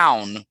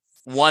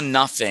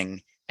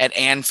 1-0 at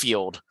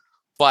Anfield,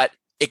 but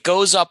it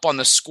goes up on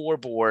the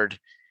scoreboard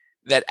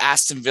that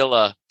Aston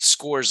Villa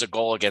scores a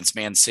goal against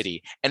Man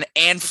City, and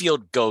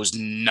Anfield goes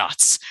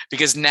nuts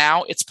because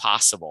now it's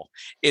possible.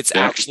 It's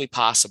actually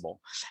possible.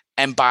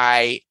 And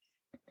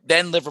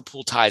then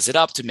Liverpool ties it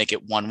up to make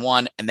it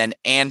 1-1, and then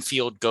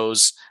Anfield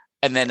goes,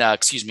 and then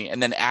Aston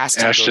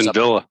goes up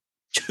Villa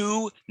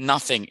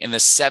 2-0 in the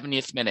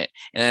 70th minute.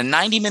 In a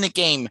 90-minute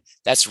game,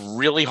 that's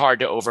really hard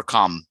to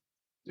overcome.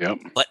 Yep.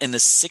 But in the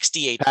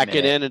 68th Pack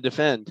minute, it in and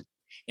defend.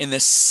 In the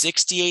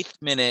 68th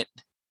minute,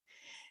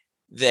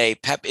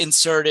 Pep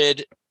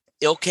inserted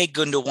Ilkay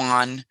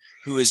Gundogan,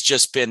 who has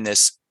just been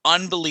this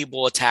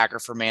unbelievable attacker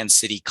for Man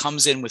City,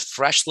 comes in with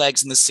fresh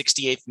legs in the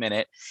 68th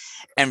minute.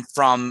 And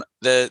from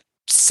the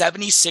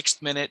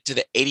 76th minute to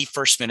the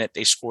 81st minute,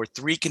 they score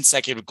 3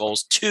 consecutive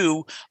goals,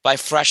 2 by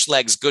fresh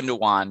legs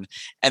Gundogan,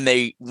 and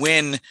they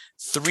win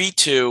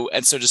 3-2.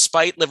 And so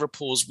despite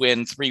Liverpool's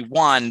win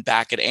 3-1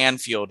 back at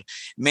Anfield,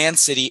 Man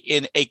City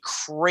in a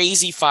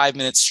crazy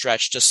 5-minute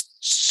stretch just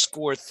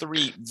score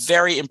 3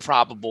 very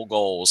improbable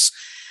goals.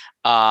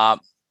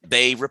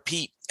 They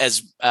repeat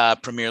as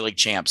Premier League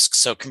champs.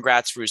 So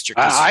congrats, Rooster.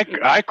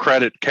 I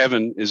credit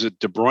Kevin. Is it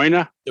De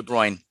Bruyne? De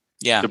Bruyne.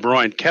 Yeah. De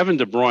Bruyne. Kevin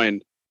De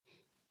Bruyne,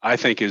 I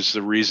think, is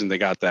the reason they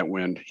got that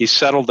win. He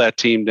settled that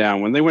team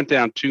down when they went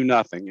down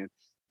 2-0,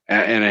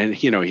 and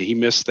he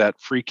missed that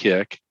free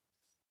kick.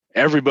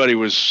 Everybody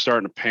was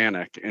starting to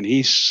panic, and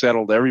he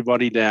settled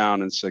everybody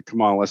down and said, "Come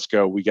on, let's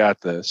go. We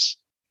got this."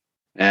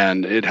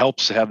 And it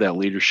helps to have that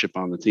leadership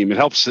on the team. It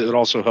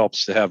also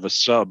helps to have a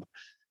sub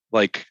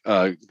like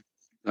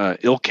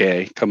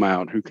Ilkay come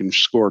out who can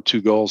score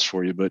 2 goals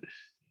for you. But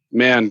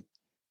man,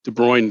 De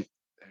Bruyne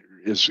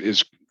is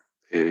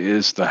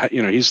the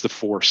he's the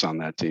force on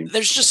that team.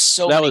 There's just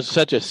was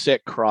such a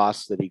sick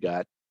cross that he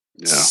got.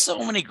 Yeah.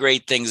 So many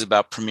great things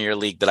about Premier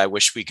League that I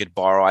wish we could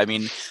borrow. I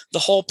mean, the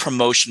whole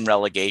promotion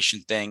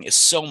relegation thing is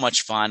so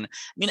much fun.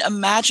 I mean,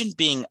 imagine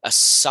being a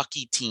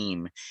sucky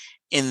team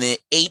in the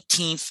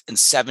 18th and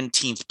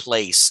 17th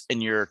place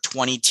in your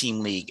 20-team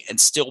league and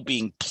still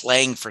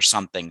playing for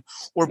something,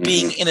 or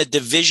being in a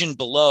division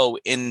below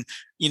in,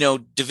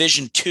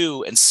 Division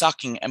 2 and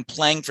sucking and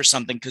playing for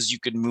something because you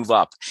could move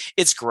up.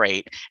 It's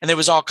great. And there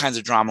was all kinds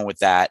of drama with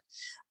that.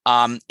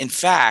 In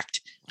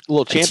fact, a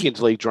little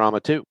Champions League drama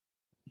too.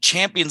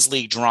 Champions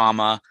League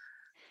drama.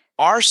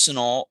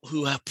 Arsenal,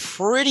 who have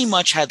pretty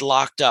much had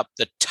locked up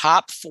the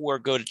top 4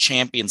 go to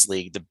Champions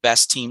League, the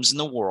best teams in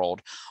the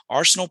world.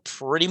 Arsenal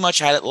pretty much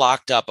had it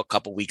locked up a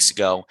couple weeks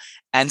ago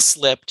and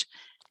slipped,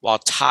 while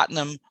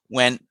Tottenham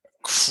went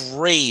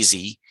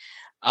crazy.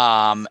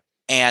 And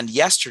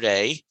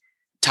yesterday,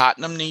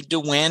 Tottenham needed to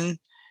win.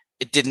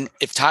 It didn't.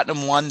 If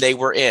Tottenham won, they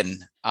were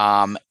in.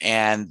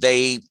 And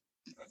they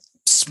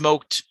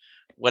smoked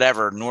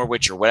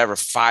Norwich or whatever,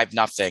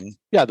 5-0.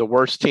 Yeah, the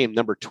worst team,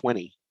 number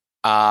 20.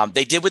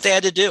 They did what they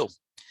had to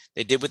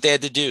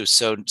do.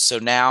 So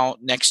now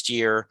next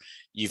year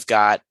you've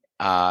got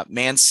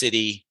Man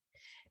City,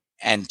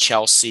 and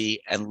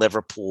Chelsea and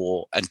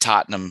Liverpool and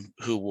Tottenham,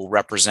 who will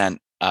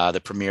represent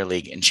the Premier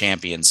League and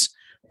champions.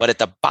 But at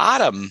the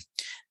bottom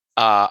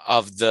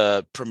of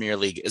the Premier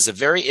League is a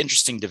very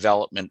interesting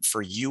development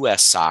for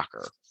U.S.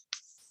 soccer,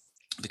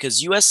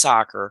 because U.S.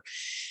 soccer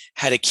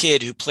had a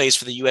kid who plays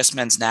for the U.S.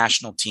 men's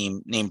national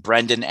team named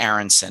Brenden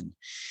Aaronson.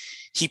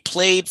 He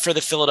played for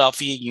the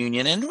Philadelphia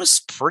Union and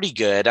was pretty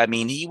good. I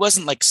mean, he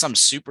wasn't like some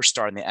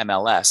superstar in the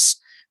MLS,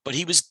 but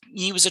he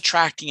was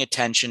attracting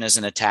attention as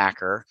an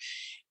attacker.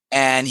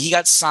 And he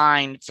got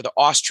signed for the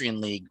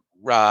Austrian league,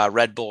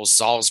 Red Bull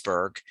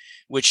Salzburg,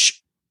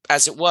 which,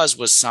 as it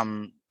was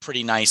some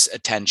pretty nice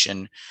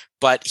attention.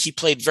 But he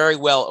played very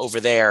well over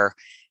there.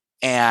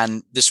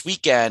 And this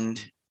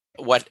weekend,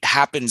 what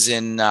happens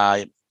in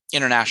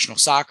international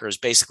soccer is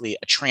basically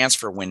a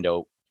transfer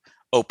window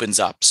opens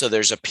up. So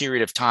there's a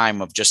period of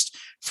time of just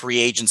free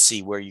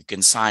agency where you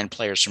can sign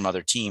players from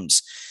other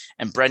teams.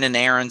 And Brenden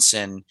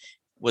Aaronson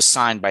was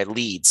signed by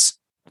Leeds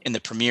in the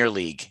Premier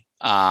League,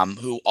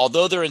 who,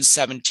 although they're in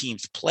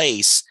 17th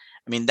place,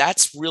 I mean,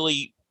 that's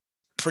really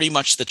pretty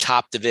much the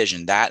top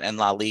division, that and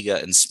La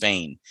Liga in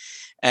Spain.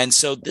 And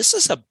so this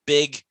is a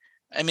big,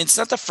 I mean, it's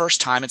not the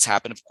first time it's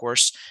happened, of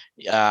course.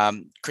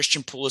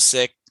 Christian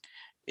Pulisic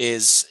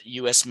is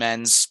U.S.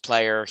 men's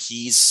player.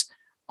 He's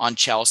on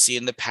Chelsea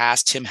in the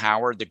past. Tim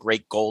Howard, the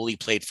great goalie,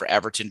 played for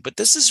Everton. But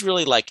this is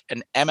really like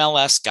an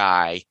MLS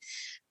guy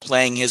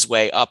playing his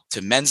way up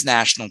to men's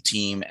national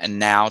team and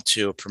now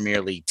to a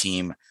Premier League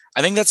team.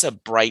 I think that's a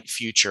bright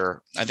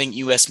future. I think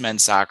U.S.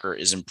 men's soccer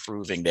is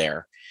improving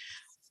there.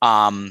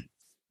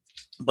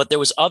 But there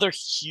was other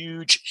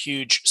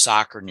huge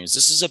soccer news.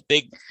 This is a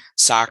big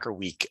soccer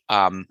week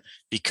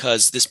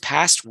because this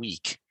past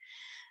week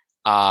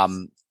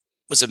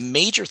was a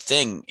major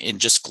thing in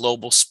just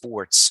global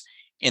sports,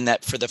 in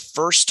that for the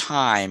first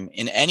time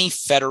in any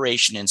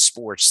federation in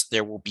sports,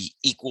 there will be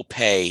equal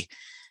pay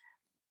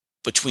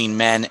between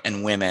men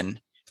and women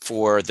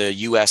for the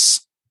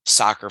U.S.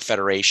 Soccer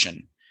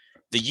Federation.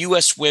 The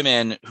U.S.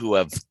 women, who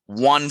have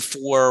won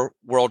 4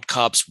 World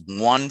Cups,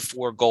 won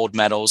 4 gold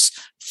medals,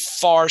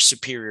 far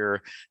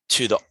superior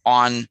to the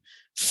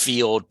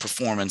on-field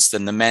performance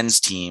than the men's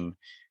team,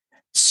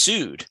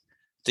 sued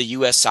the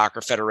U.S.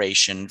 Soccer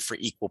Federation for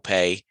equal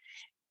pay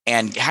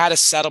and had a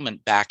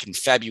settlement back in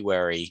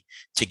February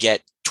to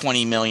get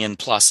 $20 million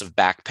plus of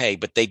back pay,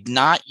 but they'd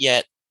not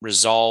yet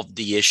resolved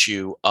the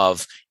issue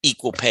of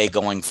equal pay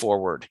going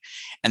forward.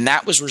 And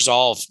that was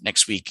resolved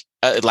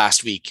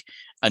last week,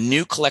 a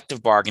new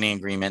collective bargaining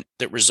agreement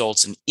that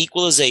results in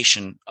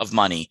equalization of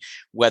money,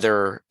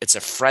 whether it's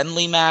a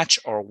friendly match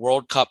or a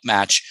World Cup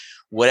match,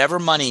 whatever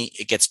money,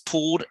 it gets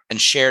pooled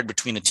and shared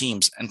between the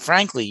teams. And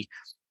frankly,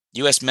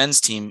 U.S. men's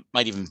team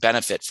might even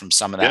benefit from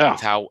some of that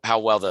with how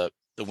well the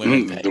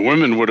women pay. The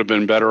women would have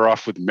been better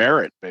off with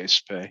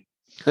merit-based pay.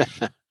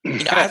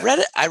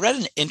 I read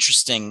an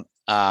interesting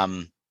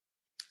kind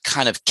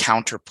of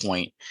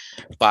counterpoint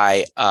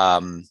by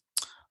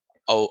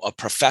a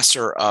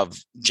professor of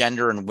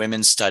gender and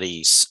women's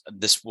studies,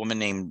 this woman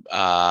named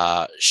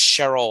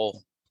Cheryl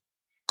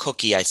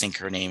Cookie, I think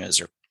her name is,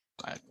 or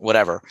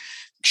whatever,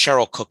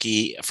 Cheryl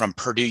Cookie from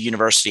Purdue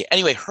University.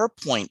 Anyway, her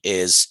point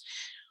is,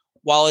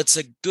 while it's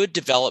a good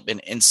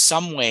development, in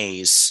some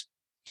ways,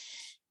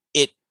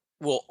 it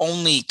will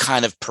only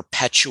kind of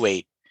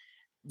perpetuate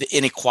the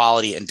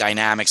inequality and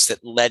dynamics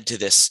that led to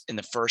this in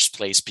the first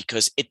place,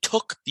 because it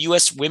took the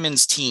U.S.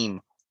 women's team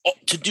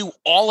to do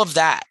all of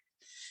that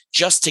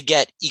just to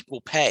get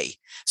equal pay.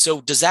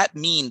 So does that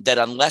mean that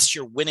unless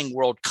you're winning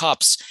World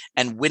Cups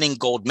and winning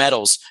gold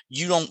medals,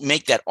 you don't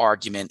make that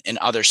argument in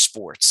other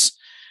sports?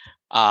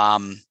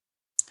 I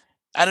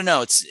don't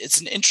know.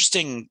 It's an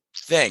interesting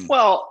thing.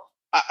 Well,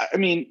 I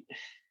mean,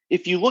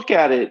 if you look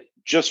at it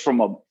just from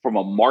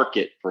a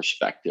market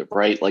perspective,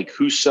 right? Like,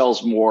 who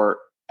sells more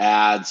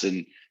ads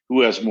and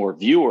who has more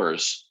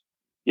viewers?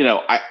 You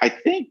know, I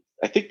think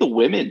the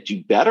women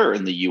do better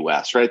in the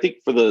U.S., right? I think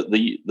for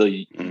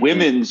the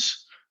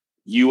women's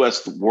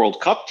U.S. World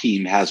Cup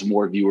team has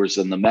more viewers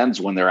than the men's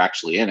when they're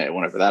actually in it,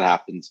 whenever that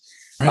happens.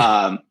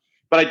 Right.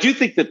 But I do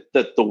think that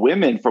the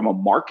women, from a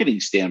marketing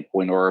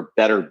standpoint, are a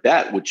better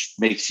bet, which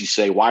makes you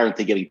say, why aren't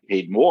they getting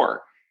paid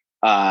more?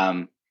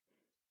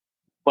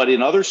 But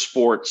in other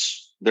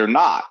sports, they're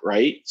not,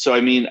 right? So,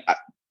 I mean,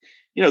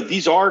 you know,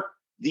 these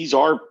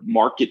are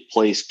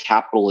marketplace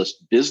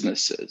capitalist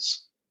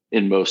businesses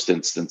in most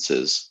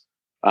instances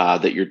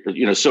that you're,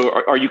 you know, so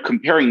are you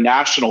comparing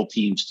national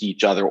teams to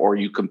each other, or are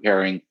you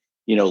comparing,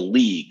 you know,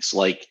 leagues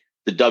like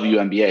the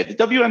WNBA?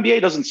 The WNBA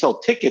doesn't sell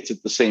tickets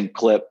at the same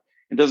clip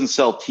and doesn't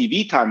sell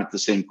TV time at the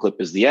same clip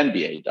as the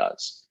NBA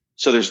does.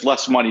 So there's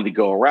less money to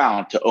go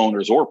around to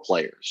owners or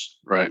players.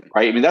 Right.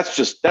 Right. I mean, that's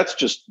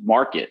just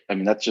market. I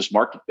mean, that's just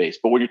market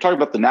based. But when you're talking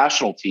about the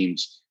national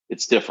teams,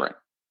 it's different.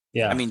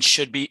 Yeah. I mean,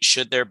 should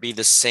there be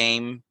the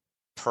same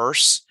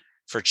purse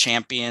for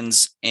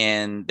champions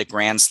in the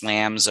Grand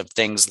Slams of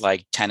things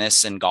like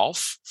tennis and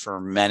golf for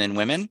men and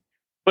women?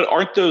 But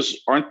aren't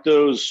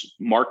those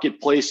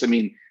marketplace? I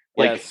mean,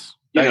 like,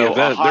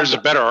 yes. There's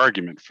a better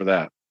argument for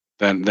that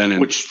than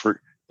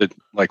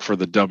like for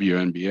the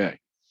WNBA.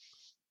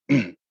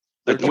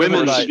 They're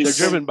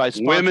driven by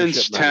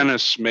women's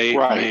tennis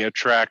may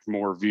attract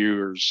more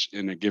viewers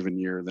in a given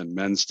year than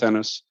men's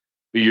tennis,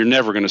 but you're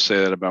never going to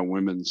say that about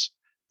women's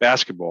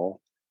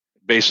basketball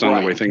based on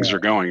the way things are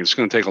going. It's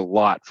going to take a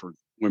lot for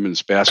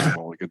women's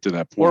basketball to get to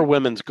that point. Or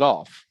women's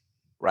golf.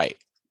 Right.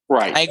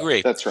 I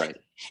agree. That's right.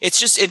 It's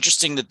just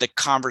interesting that the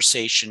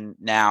conversation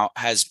now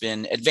has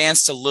been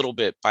advanced a little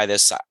bit by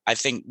this, I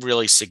think,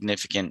 really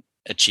significant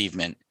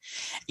achievement.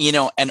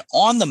 And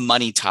on the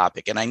money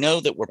topic, and I know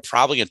that we're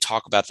probably going to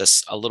talk about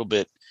this a little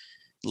bit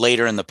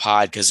later in the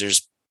pod because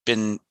there's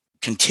been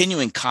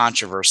continuing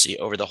controversy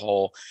over the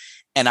whole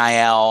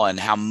NIL and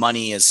how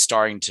money is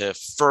starting to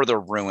further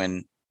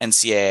ruin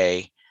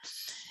NCAA.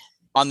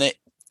 On the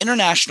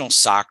international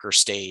soccer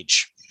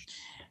stage,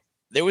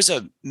 there was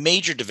a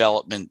major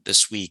development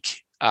this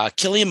week.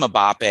 Kylian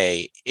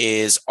Mbappe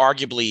is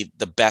arguably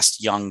the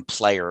best young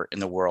player in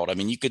the world. I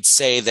mean, you could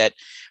say that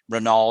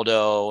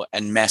Ronaldo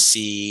and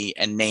Messi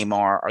and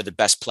Neymar are the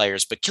best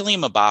players, but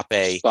Kylian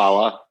Mbappe,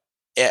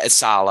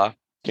 Salah,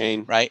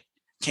 Kane, right?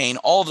 Kane,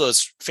 all of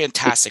those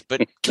fantastic.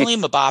 But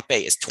Kylian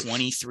Mbappe is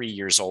 23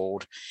 years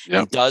old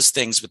and does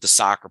things with the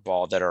soccer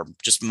ball that are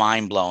just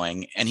mind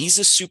blowing. And he's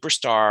a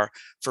superstar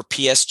for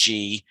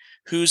PSG,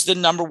 who's the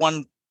number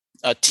one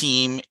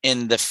team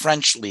in the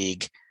French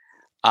league,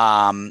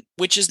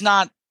 which is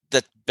not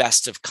the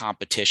best of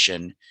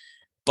competition,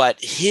 but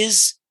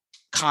his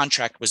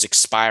contract was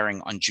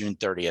expiring on June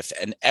 30th,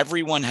 and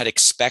everyone had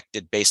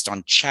expected, based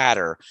on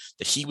chatter,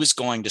 that he was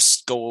going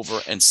to go over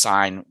and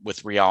sign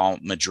with Real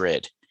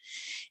Madrid.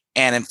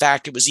 And in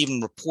fact, it was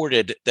even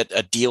reported that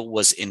a deal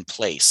was in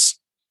place.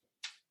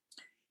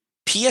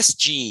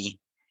 PSG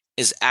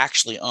is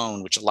actually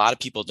owned, which a lot of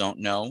people don't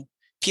know.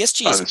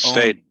 PSG is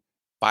owned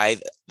by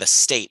the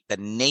state, the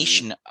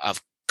nation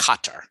of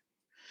Qatar.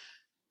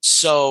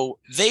 So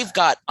they've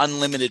got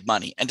unlimited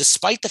money. And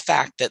despite the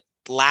fact that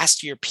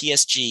last year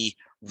PSG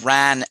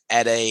ran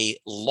at a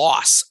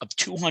loss of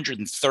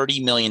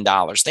 $230 million,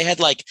 they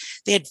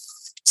had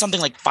something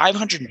like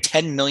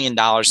 $510 million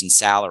in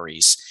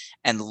salaries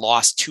and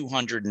lost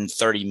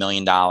 $230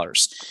 million.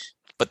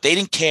 But they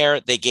didn't care.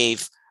 They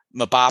gave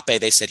Mbappe,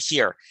 they said,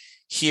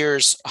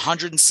 here's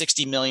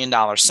 $160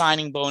 million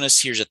signing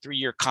bonus. Here's a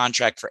 3-year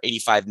contract for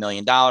 $85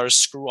 million.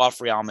 Screw off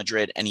Real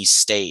Madrid. And he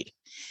stayed.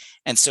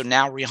 And so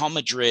now Real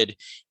Madrid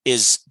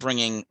is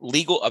bringing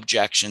legal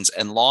objections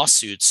and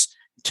lawsuits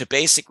to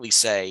basically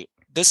say,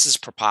 this is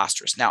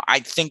preposterous. Now, I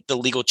think the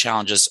legal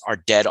challenges are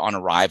dead on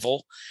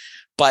arrival.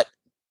 But,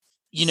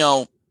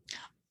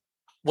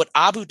 what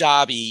Abu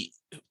Dhabi,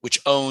 which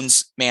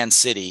owns Man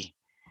City,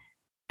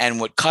 and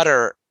what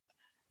Qatar,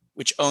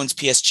 which owns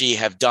PSG,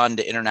 have done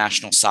to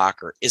international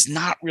soccer is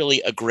not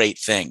really a great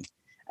thing.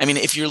 I mean,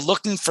 if you're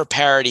looking for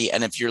parity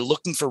and if you're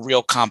looking for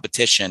real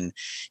competition,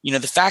 the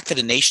fact that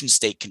a nation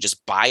state can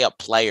just buy up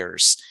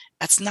players,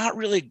 that's not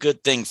really a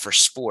good thing for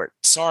sport.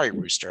 Sorry,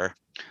 Rooster.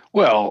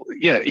 Well,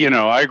 yeah,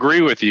 I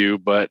agree with you,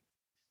 but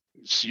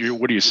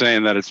what are you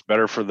saying, that it's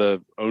better for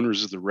the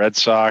owners of the Red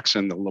Sox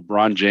and the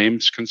LeBron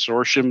James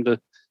consortium to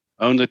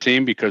own the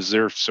team because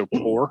they're so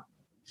poor?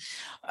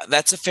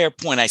 That's a fair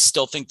point. I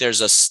still think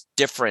there's a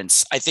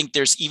difference. I think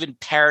there's even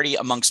parity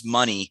amongst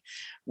money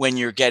when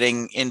you're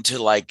getting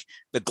into like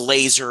the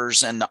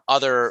Glazers and the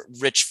other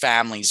rich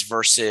families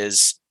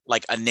versus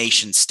like a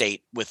nation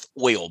state with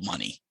oil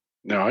money.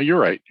 No, you're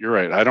right.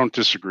 I don't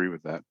disagree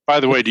with that. By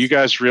the way, do you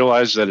guys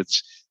realize that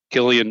it's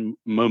Kylian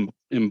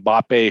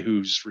Mbappe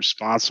who's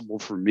responsible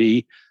for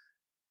me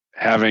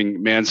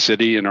having Man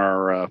City in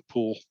our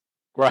pool?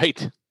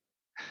 Right.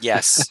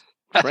 Yes.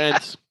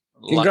 Friends.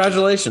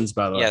 Congratulations,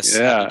 by the way. Yes.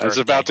 Yeah, it's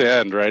about to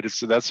end, right?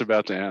 That's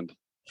about to end.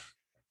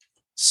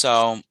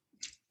 So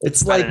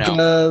it's like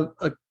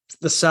the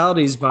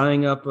Saudis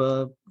buying up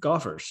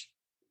golfers.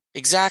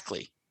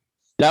 Exactly.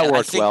 That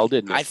worked well,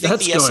 didn't it? I think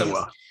that's going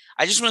well.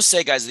 I just want to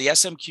say, guys, the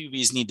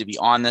SMQBs need to be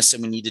on this,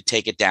 and we need to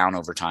take it down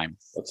over time.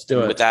 Let's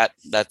do it. With that,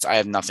 I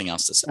have nothing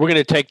else to say. We're going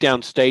to take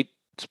down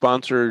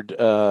state-sponsored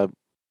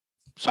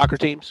soccer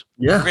teams.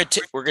 Yeah,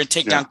 we're going to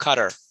take down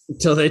Qatar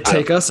until they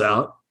take us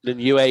out. Then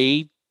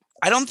UAE.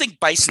 I don't think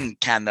Bison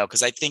can though,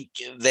 because I think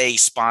they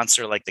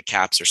sponsor like the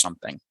Caps or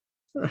something.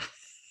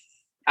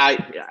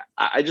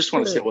 I just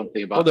want to say one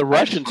thing about the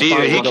Russians. He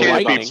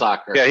can't be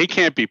soccer. Yeah, he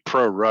can't be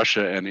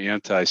pro-Russia and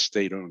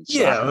anti-state-owned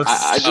soccer.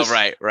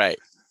 Yeah, right.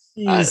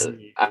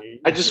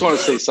 I just want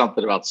to say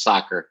something about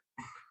soccer.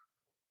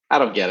 I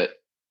don't get it.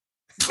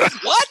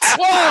 What?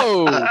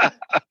 Whoa!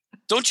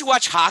 Don't you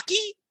watch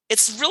hockey?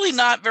 It's really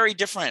not very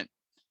different.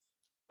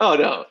 Oh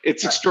no,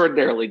 it's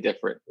extraordinarily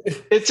different.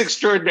 It's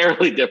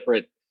extraordinarily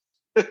different.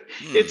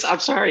 I'm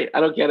sorry, I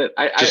don't get it.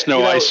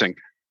 No icing.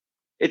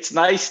 It's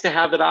nice to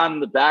have it on in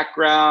the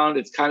background.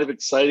 It's kind of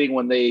exciting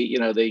when they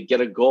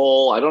get a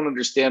goal. I don't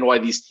understand why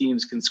these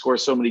teams can score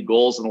so many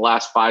goals in the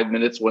last 5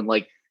 minutes when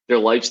like their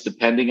life's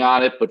depending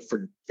on it, but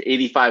for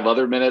 85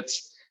 other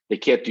minutes they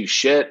can't do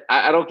shit.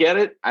 I don't get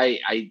it.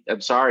 I'm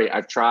sorry.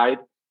 I've tried.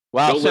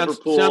 Wow, sounds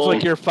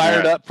like you're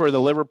fired up for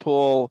the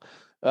Liverpool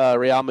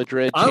Real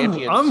Madrid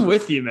Champions. I'm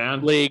with you,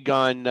 man. League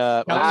on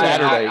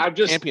Saturday.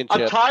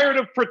 I'm tired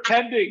of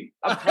pretending.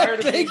 I'm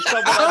tired of being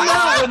someone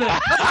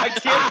I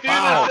can't do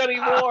this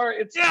anymore.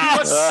 It's too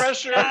much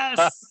pressure.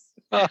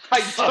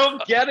 I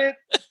don't get it.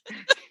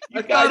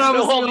 You guys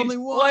know all these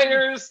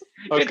players.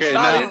 Okay, it's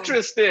not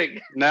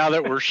interesting. Now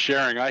that we're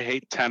sharing, I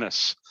hate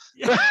tennis.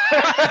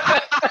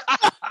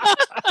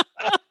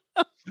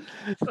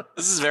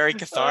 This is very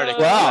cathartic.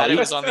 Wow, it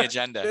was on the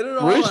agenda.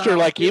 Rooster,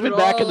 like even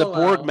back in the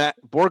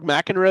Borg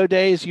McEnroe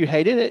days, you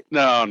hated it?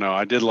 No,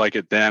 I did like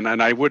it then,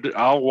 and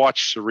I'll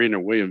watch Serena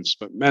Williams,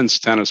 but men's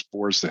tennis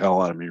bores the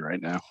hell out of me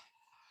right now.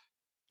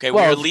 Okay,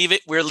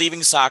 we're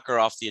leaving soccer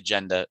off the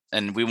agenda,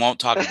 and we won't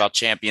talk about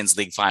Champions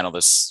League final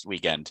this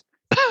weekend.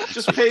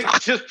 Just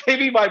pay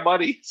me my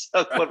money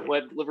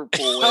when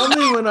Liverpool wins. Tell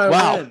me when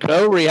I win.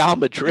 Go Real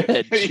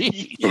Madrid.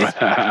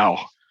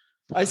 Wow.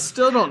 I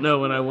still don't know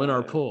when I win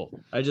our pool.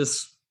 I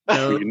just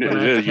know you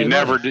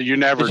never do. You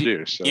never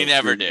do. So you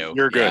never do.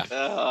 You're good.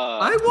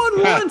 I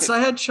won once. I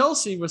had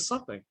Chelsea with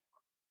something.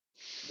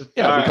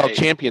 Yeah, we call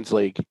Champions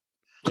League.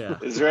 Yeah.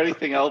 Is there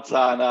anything else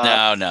on?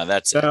 No,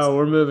 that's it. No,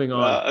 we're moving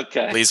on.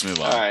 Okay, please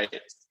move on.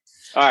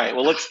 All right.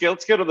 Well, let's go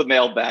to the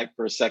mailbag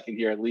for a second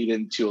here and lead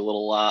into a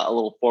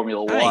little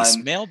Formula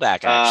One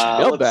mailbag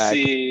action. Let's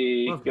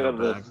see. Go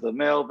to the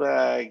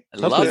mailbag. I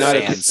love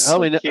fans.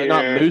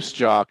 Not Moose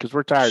Jaw because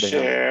we're tired of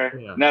him.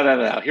 Yeah.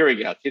 No. Here we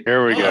go.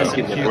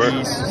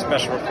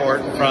 Special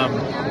report from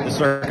the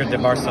Circuit de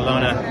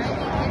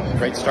Barcelona.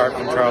 Great start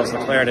from Charles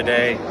Leclerc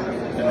today.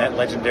 And that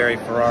legendary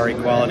Ferrari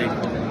quality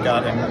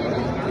got him.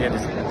 He had to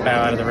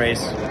bow out of the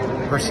race.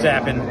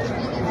 Verstappen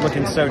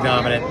looking so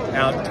dominant,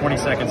 out 20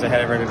 seconds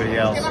ahead of everybody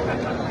else.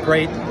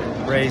 Great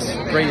race,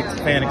 great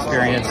fan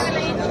experience.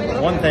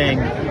 One thing,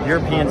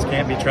 Europeans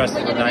can't be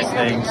trusted with nice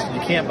things. You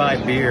can't buy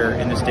beer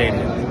in the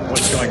stadium.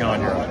 What's going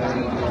on,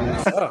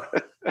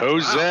 Europe?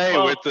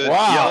 Jose with the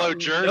yellow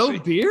jersey. No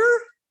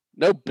beer?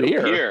 No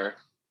beer.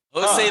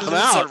 Jose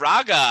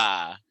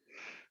Lizarraga.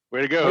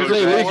 Way to go.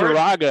 Jose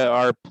Lizarraga,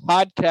 our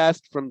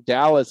podcast from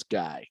Dallas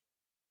guy.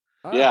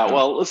 Yeah,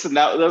 well, listen,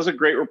 that was a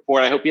great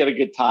report. I hope you had a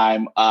good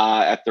time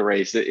at the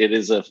race. It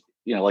is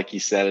like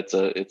you said,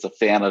 it's a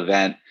fan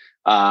event.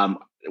 We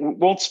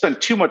won't spend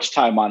too much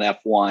time on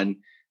F1,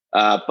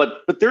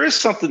 but there is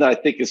something that I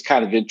think is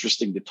kind of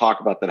interesting to talk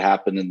about that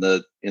happened in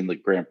the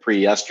Grand Prix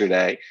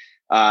yesterday.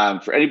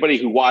 For anybody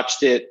who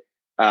watched it,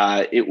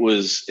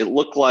 it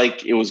looked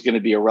like it was going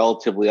to be a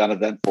relatively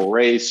uneventful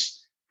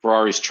race.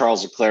 Ferrari's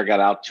Charles Leclerc got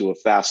out to a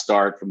fast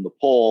start from the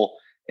pole.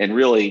 And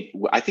really,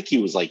 I think he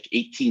was like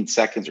 18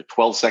 seconds or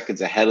 12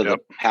 seconds ahead of the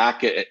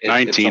pack.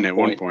 19 at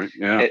one point.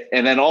 Yeah.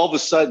 And then all of a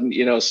sudden,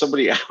 I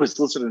was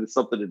listening to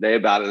something today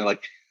about it. And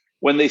like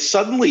when they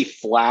suddenly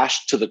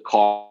flash to the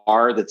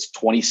car that's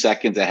 20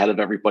 seconds ahead of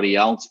everybody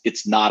else,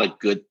 it's not a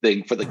good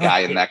thing for the guy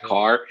in that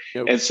car.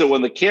 Yep. And so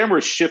when the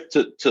cameras shift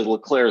to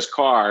Leclerc's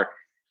car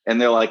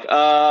and they're like,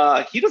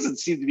 he doesn't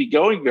seem to be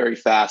going very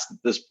fast at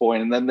this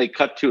point. And then they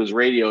cut to his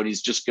radio and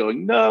he's just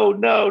going, no.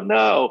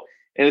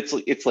 And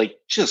it's like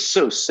just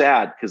so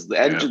sad because the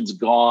engine's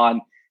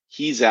gone.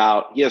 He's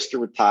out. He has to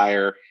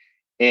retire.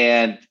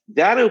 And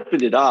that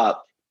opened it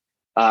up.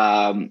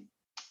 And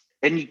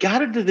you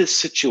got into this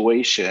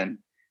situation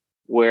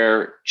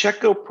where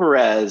Checo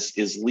Perez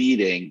is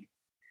leading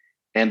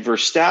and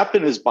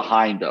Verstappen is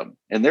behind him.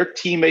 And they're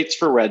teammates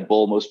for Red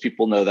Bull. Most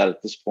people know that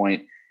at this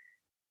point.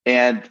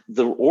 And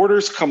the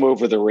orders come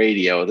over the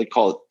radio. They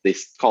call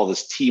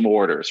this team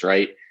orders,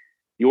 right?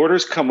 The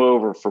orders come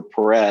over for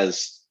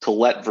Perez to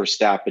let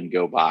Verstappen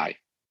go by.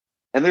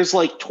 And there's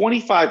like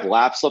 25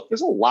 laps left.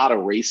 There's a lot of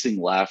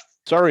racing left.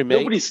 Sorry, mate.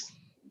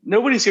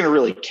 Nobody's going to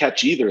really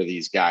catch either of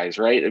these guys,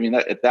 right? I mean,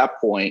 at that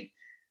point.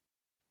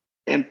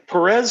 And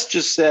Perez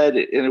just said,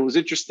 and it was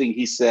interesting,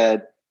 he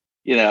said,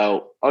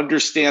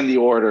 understand the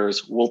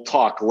orders. We'll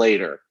talk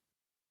later.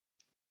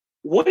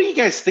 What do you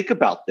guys think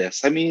about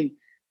this? I mean,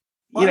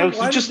 why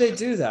did they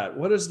do that?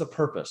 What is the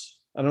purpose?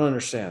 I don't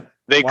understand.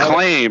 They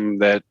claim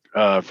that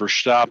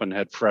Verstappen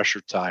had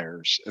fresher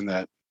tires and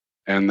that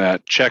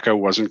Checo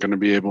wasn't going to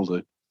be able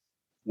to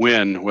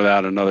win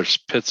without another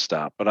pit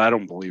stop, but I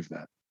don't believe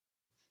that.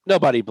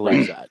 Nobody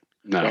believes that.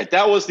 No, right,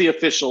 that was the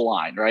official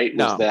line, right?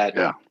 No.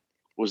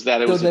 Was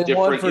that it was a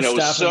different? It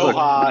was so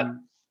hot.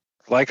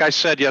 Like I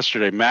said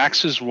yesterday,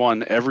 Max has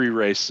won every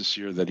race this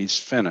year that he's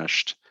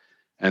finished,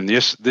 and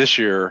this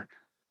year,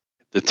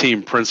 the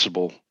team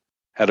principal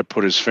had to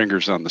put his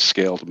fingers on the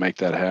scale to make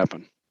that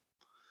happen.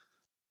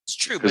 It's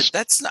true, but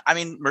that's not. I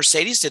mean,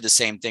 Mercedes did the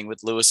same thing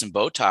with Lewis and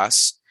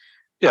Bottas.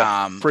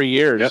 Yeah, for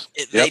years.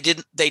 They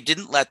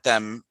didn't let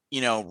them,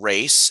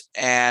 race.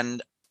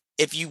 And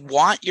if you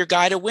want your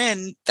guy to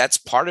win, that's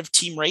part of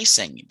team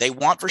racing. They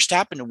want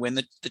Verstappen to win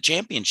the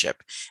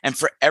championship. And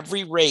for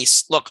every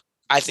race, look,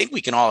 I think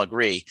we can all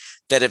agree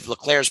that if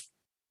Leclerc's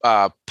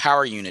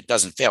power unit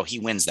doesn't fail, he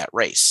wins that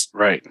race.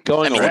 Right.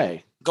 Going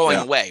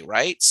away,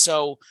 right?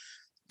 So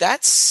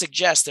that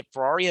suggests that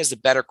Ferrari has the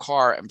better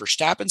car and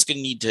Verstappen's going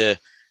to need to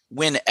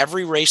win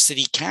every race that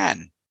he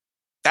can.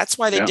 That's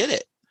why they did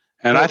it.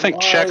 And I think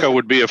Checo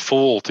would be a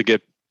fool to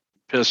get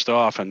pissed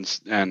off and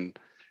threaten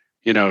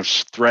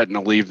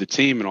to leave the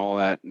team and all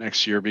that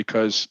next year,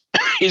 because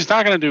he's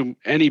not going to do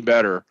any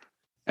better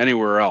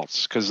anywhere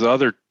else, because the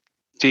other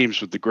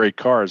teams with the great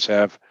cars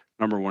have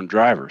number one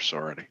drivers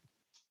already.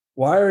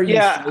 Why are you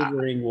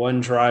favoring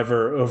one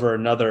driver over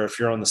another if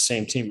you're on the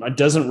same team?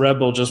 Doesn't Red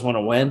Bull just want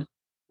to win?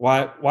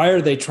 Why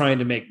are they trying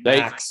to make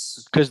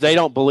Max? Because they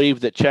don't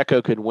believe that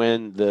Checo could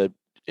win the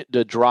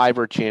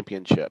driver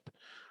championship.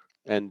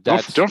 And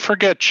don't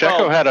forget,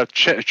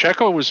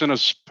 Checo was in a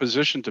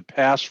position to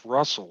pass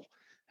Russell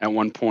at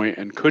one point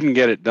and couldn't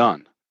get it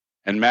done,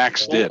 and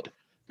Max did.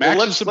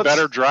 Max is a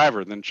better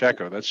driver than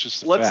Checo. That's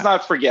just let's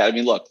not forget. I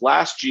mean, look,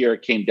 last year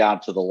it came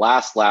down to the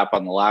last lap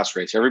on the last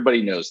race.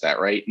 Everybody knows that,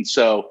 right? And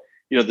so,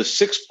 the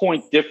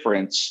 6-point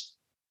difference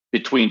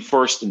between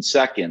first and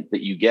second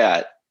that you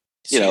get,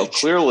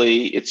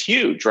 clearly it's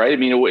huge, right? I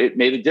mean, it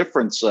made a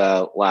difference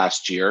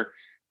last year.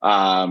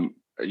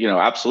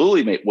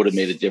 Absolutely would have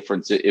made a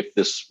difference if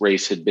this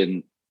race had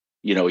been,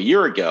 a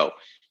year ago.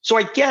 So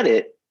I get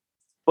it,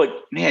 but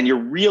man, you're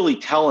really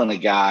telling a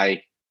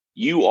guy,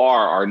 you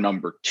are our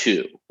number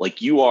two.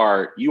 Like you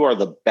are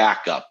the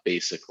backup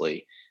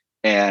basically.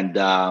 And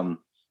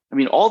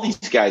all these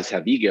guys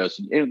have egos,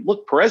 and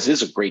look, Perez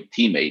is a great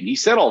teammate, and he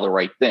said all the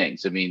right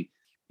things. I mean,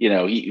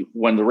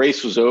 when the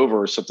race was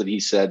over or something, he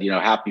said,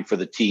 happy for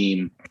the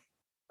team.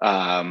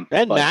 And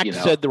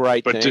Max said the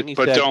right thing.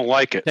 But don't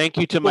like it. Thank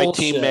you to my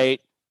teammate.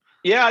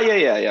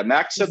 Yeah.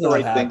 Max said the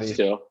right things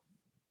too.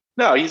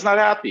 No, he's not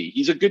happy.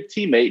 He's a good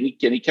teammate,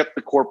 and he kept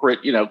the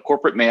corporate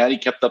man. He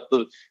kept up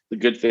the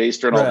good face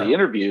during all the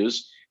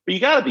interviews. But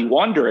you got to be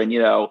wondering,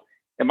 am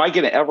I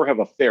going to ever have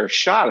a fair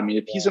shot? I mean,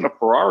 if he's in a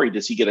Ferrari,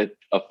 does he get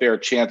a fair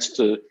chance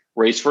to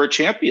race for a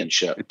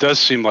championship? It does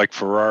seem like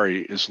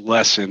Ferrari is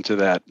less into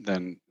that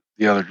than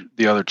the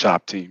other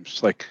top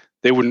teams. Like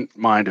they wouldn't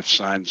mind if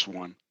Sainz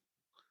won.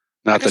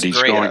 Not that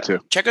he's going to.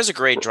 Checo's a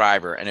great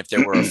driver, and if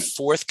there were a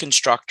fourth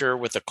constructor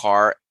with a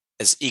car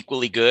as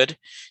equally good,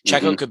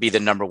 Checo could be the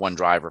number one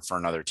driver for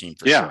another team.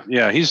 Sure.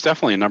 Yeah, he's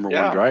definitely a number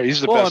one driver. He's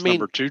the best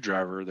number two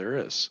driver there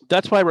is.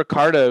 That's why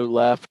Ricciardo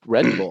left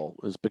Red Bull,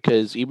 is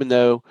because even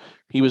though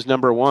he was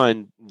number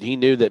one, he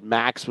knew that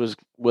Max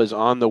was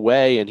on the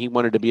way, and he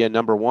wanted to be a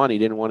number one. He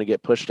didn't want to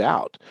get pushed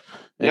out.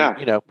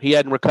 And, he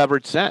hadn't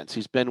recovered since.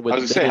 He's been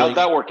with how'd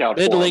that work out?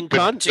 Middling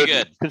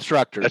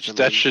constructors.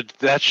 That should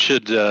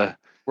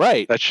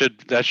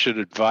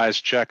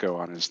advise Checo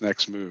on his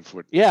next move.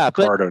 What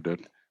Ricciardo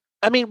did.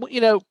 I mean,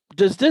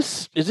 is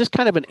this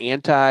kind of an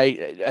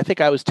I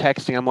think I was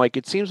texting. I'm like,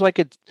 it seems like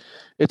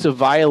it's a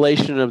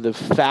violation of the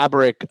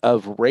fabric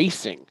of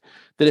racing,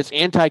 that it's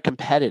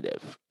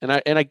anti-competitive. And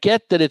I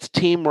get that it's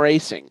team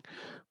racing,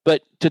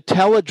 but to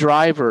tell a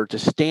driver to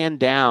stand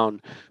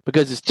down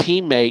because his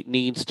teammate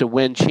needs to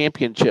win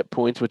championship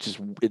points, which is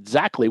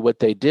exactly what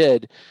they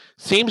did,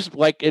 seems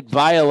like it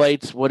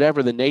violates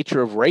whatever the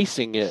nature of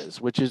racing is,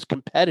 which is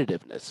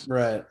competitiveness.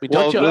 Right. I mean,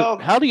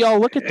 how do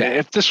y'all look at that?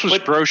 If this was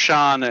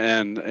Grosjean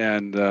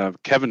and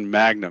Kevin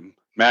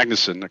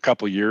Magnussen a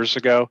couple of years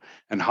ago,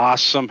 and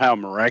Haas somehow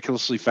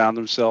miraculously found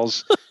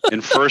themselves in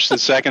first and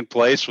second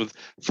place with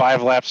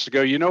 5 laps to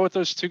go, you know what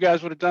those two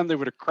guys would have done? They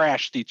would have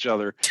crashed each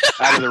other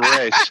out of the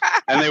race,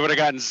 and they would have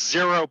gotten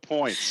 0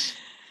 points.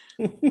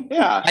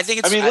 Yeah, I think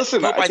it's.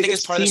 I think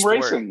it's part of the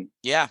sport. Racing.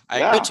 Yeah, I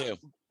agree too.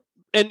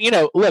 And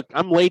look,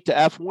 I'm late to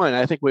F1.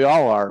 I think we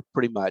all are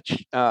pretty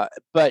much.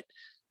 But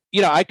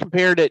I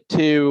compared it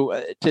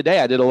to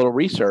today. I did a little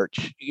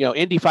research.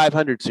 Indy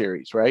 500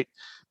 series, right?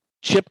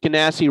 Chip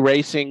Ganassi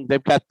Racing.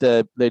 They've got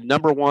the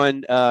number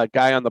one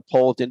guy on the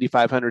pole at Indy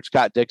 500,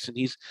 Scott Dixon.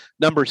 He's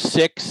number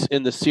 6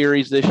 in the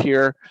series this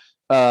year.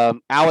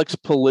 Alex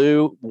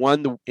Palou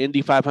won the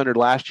Indy 500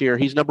 last year.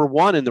 He's number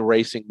 1 in the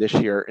racing this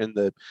year in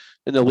the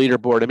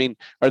leaderboard. I mean,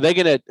 are they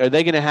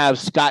gonna have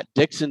Scott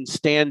Dixon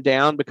stand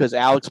down because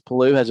Alex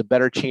Palou has a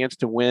better chance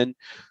to win?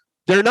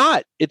 They're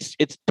not.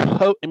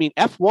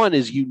 F1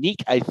 is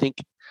unique, I think,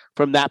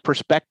 from that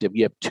perspective.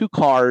 You have 2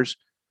 cars,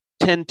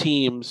 10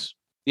 teams.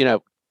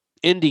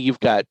 Indy, you've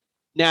got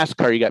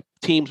NASCAR, you got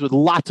teams with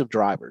lots of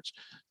drivers.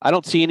 I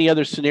don't see any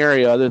other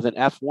scenario other than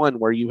F1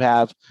 where you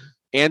have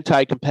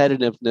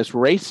anti-competitiveness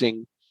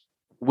racing,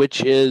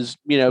 which is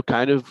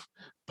kind of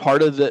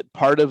part of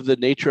the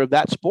nature of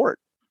that sport.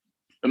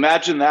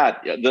 Imagine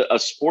that a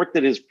sport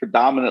that has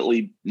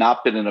predominantly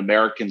not been an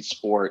American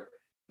sport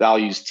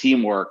values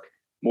teamwork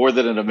more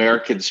than an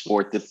American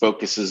sport that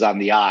focuses on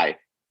the eye.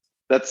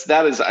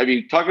 That is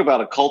talk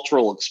about a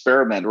cultural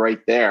experiment right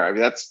there. I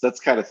mean, that's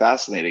kind of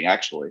fascinating,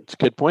 actually. It's a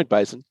good point,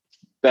 Bison.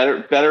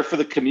 Better for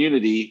the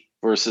community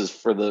versus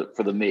for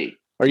the me.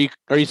 Are you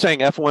saying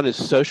F1 is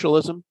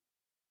socialism?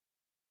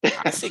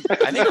 I think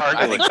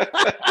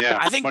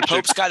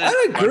Pope's got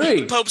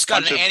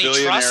an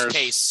antitrust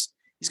case.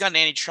 He's got an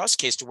antitrust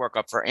case to work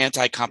up for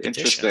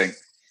anti-competition. Interesting.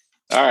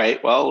 All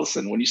right. Well,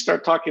 listen, when you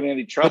start talking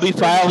antitrust, we'll be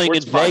filing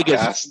in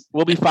Vegas.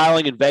 We'll be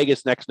filing in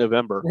Vegas next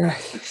November.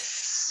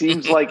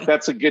 Seems like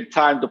that's a good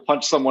time to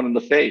punch someone in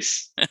the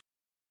face.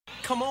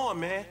 Come on,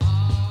 man.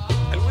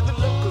 And with the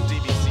local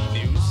DBC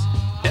news,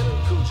 LL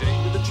Cool J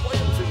with a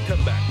triumphant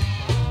comeback.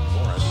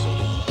 Morris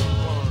sold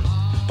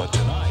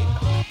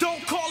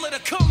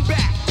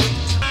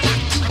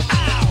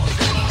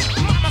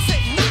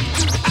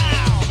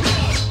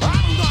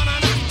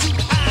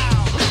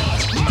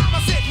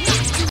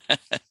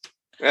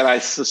And I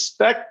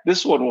suspect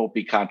this one won't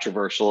be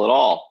controversial at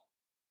all.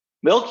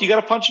 Milk, you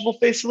got a punchable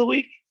face of the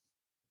week?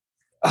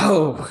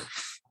 Oh,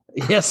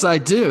 yes, I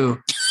do.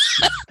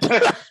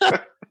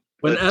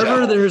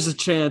 Whenever there's a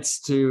chance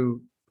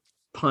to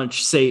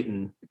punch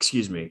Satan,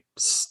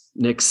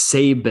 Nick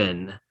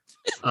Saban,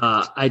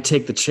 I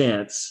take the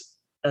chance.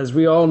 As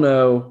we all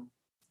know,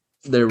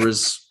 there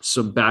was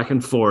some back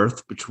and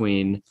forth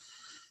between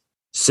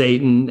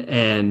Satan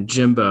and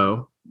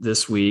Jimbo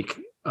this week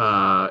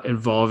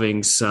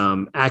involving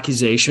some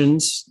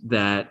accusations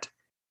that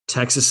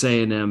Texas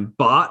A&M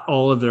bought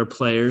all of their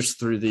players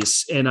through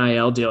this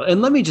NIL deal.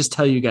 And let me just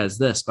tell you guys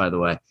this, by the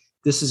way,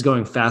 this is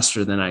going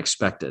faster than I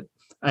expected.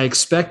 I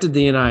expected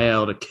the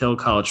NIL to kill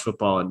college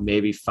football in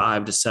maybe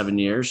 5 to 7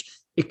 years.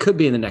 It could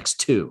be in the next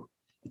 2.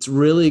 It's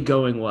really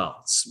going well.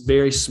 It's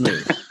very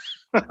smooth.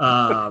 You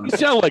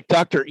sound like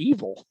Dr.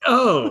 Evil.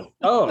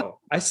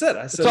 I said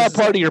it's all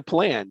part of your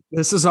plan.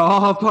 This is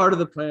all part of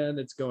the plan.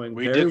 It's going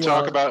we very did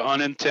talk well. about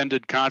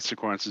unintended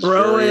consequences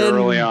very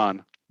early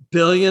on.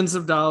 Billions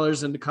of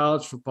dollars into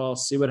college football,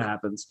 see what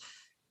happens.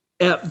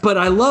 But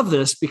I love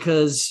this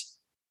because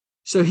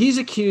so he's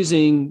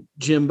accusing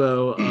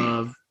Jimbo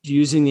of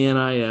using the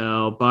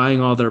NIL,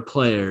 buying all their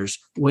players,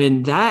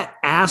 when that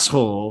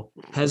asshole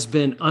has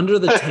been under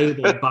the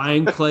table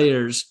buying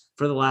players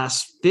for the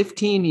last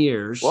 15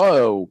 years.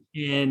 Whoa.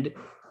 And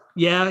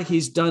yeah,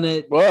 he's done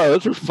it. Whoa,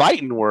 those are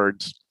fighting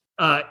words.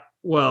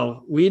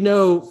 Well, we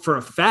know for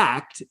a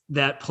fact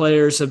that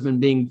players have been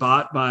being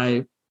bought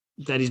by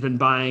that he's been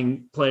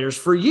buying players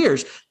for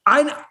years.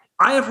 I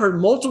have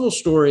heard multiple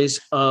stories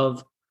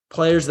of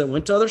players that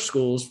went to other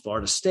schools,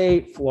 Florida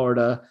State,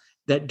 Florida,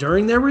 that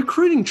during their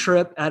recruiting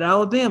trip at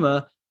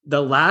Alabama,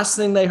 the last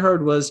thing they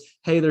heard was,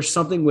 hey, there's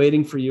something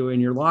waiting for you in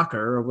your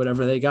locker or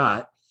whatever they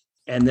got.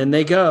 And then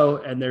they go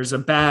and there's a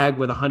bag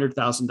with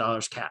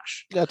 $100,000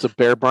 cash. That's a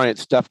Bear Bryant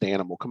stuffed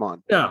animal. Come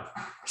on. Yeah.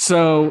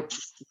 So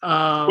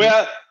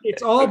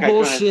it's all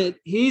bullshit.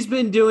 He's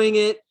been doing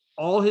it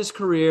all his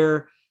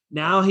career.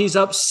 Now he's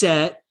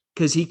upset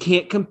because he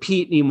can't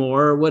compete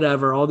anymore or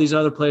whatever. All these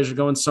other players are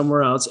going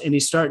somewhere else. And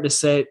he's starting to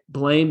say,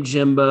 blame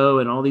Jimbo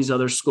and all these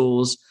other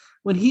schools.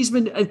 When he's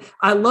been,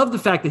 I love the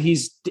fact that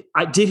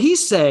did he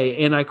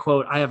say, and I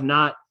quote,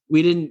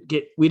 we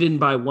didn't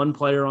buy one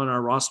player on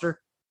our roster.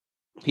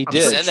 He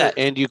did.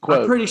 And you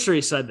quote. I'm pretty sure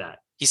he said that.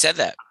 He said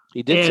that.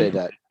 He did say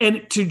that.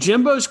 And to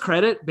Jimbo's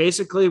credit,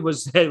 basically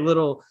was a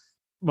little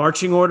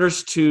marching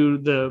orders to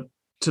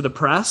the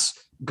press.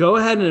 Go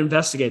ahead and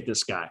investigate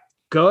this guy.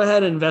 Go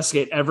ahead and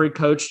investigate every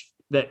coach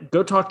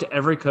go talk to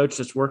every coach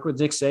that's worked with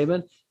Nick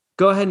Saban.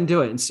 Go ahead and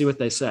do it and see what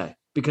they say,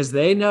 because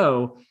he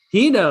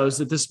knows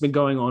that this has been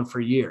going on for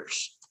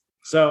years.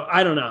 So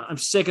I don't know. I'm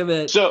sick of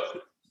it. So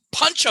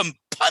punch him.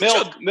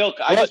 Milk.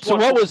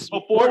 What was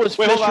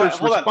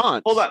Fisher's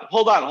response?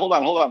 Hold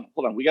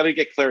on. We got to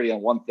get clarity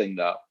on one thing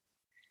though.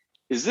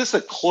 Is this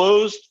a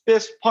closed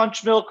fist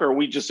punch, Milk, or are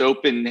we just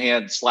open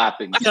hand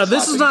slapping? No,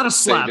 this is not a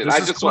slap.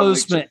 This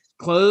is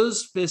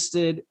closed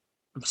fisted.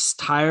 I'm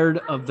tired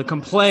of the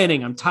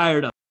complaining. I'm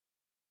tired of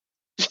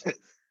it.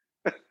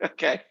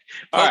 Okay.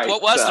 All right.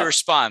 What was the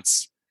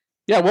response?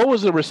 Yeah, what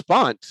was the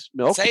response,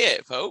 Milk? Say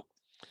it, Pope.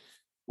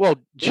 Well,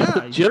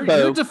 Jimbo.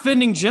 You're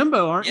defending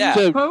Jimbo, aren't you?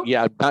 So, Pope?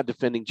 yeah, I'm not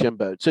defending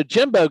Jimbo. So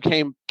Jimbo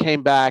came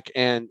back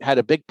and had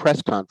a big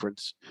press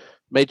conference,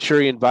 made sure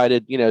he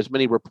invited, as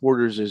many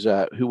reporters as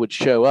who would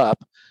show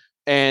up.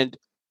 And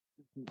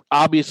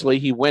obviously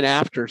he went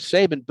after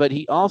Saban, but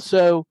he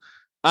also,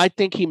 I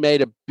think he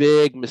made a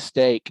big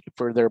mistake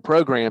for their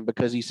program,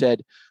 because he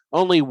said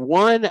only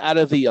 1 out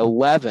of the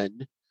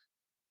 11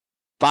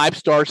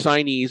 5-star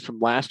signees from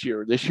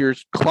this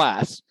year's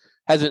class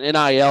has an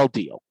NIL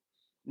deal.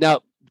 Now,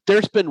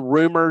 there's been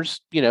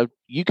rumors,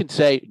 you can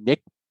say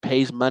Nick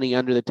pays money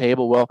under the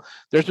table. Well,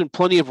 there's been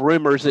plenty of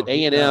rumors that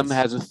A&M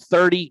has a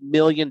 $30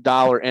 million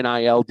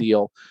NIL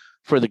deal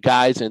for the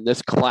guys in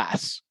this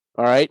class.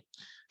 All right.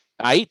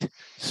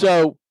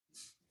 So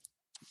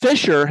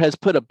Fisher has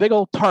put a big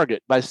old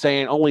target by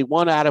saying only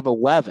 1 out of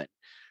 11.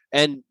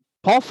 And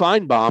Paul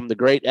Feinbaum, the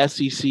great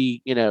SEC,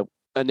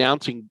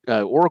 announcing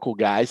Oracle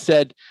guy,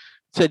 said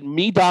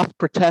me doth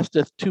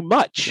protesteth too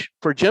much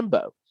for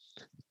Jimbo.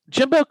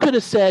 Jimbo could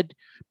have said,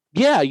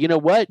 yeah, you know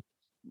what?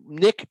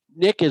 Nick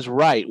is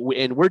right.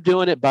 And we're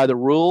doing it by the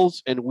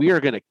rules, and we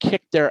are going to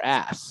kick their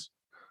ass.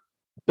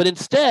 But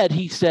instead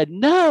he said,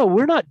 no,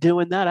 we're not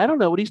doing that. I don't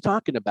know what he's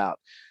talking about.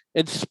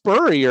 And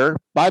Spurrier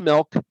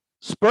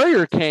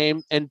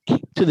came and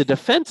to the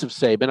defense of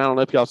Saban. I don't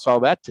know if y'all saw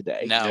that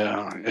today.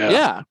 No.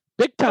 Yeah.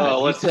 Big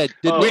time. He said,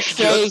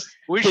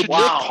 we should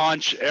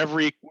punch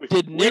every.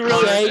 Did Nick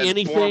say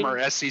anything?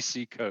 Former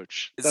SEC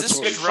coach. Is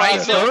this right?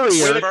 Way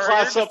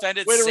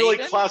to really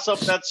class up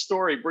that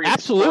story.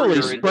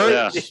 Absolutely.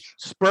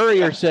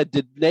 Spurrier said,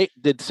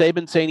 did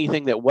Saban say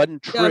anything that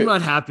wasn't true? Yeah, I'm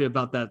not happy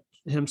about that.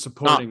 Him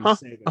supporting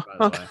Saban,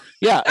 by the way.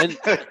 Yeah, and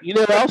you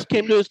know who else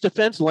came to his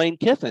defense? Lane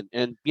Kiffin,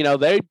 and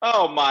they.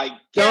 Oh my God!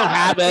 Don't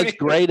have as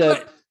great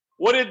a.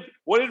 What did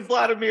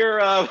Vladimir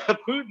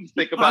Putin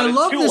think about it? I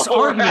love this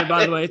argument,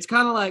 by the way. It's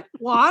kind of like,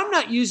 well, I'm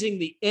not using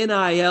the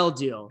NIL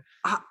deal.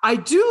 I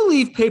do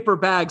leave paper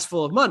bags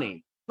full of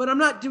money, but I'm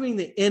not doing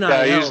the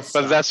NIL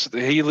stuff.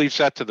 But he leaves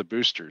that to the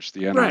boosters,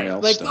 the NIL right.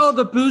 Like, stuff.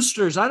 the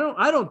boosters. I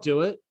don't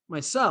do it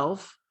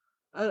myself.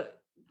 I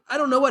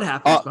don't know what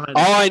happens behind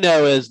all I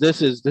know is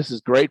this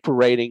is great for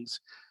ratings,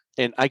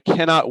 and I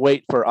cannot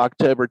wait for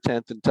October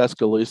 10th in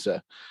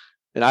Tuscaloosa.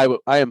 And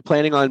I am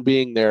planning on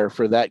being there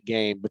for that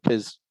game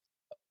because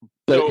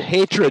the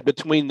hatred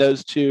between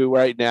those two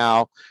right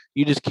now,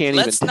 you just can't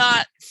even. Let's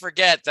not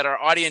forget that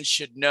our audience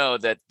should know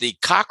that the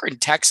Cochran,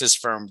 Texas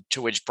firm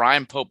to which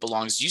Brian Pope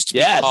belongs used to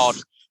be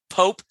called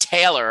Pope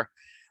Taylor,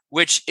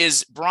 which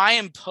is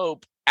Brian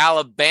Pope,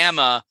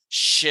 Alabama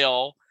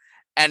shill,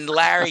 and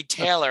Larry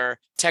Taylor,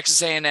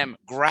 Texas A&M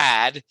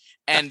grad.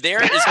 And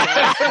there is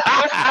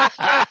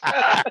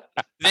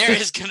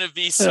going to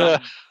be some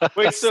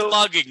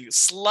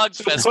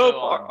slugfest. So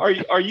Pope,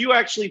 are you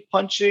actually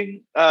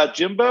punching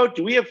Jimbo?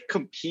 Do we have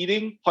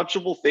competing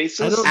punchable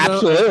faces?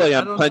 Absolutely,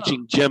 I'm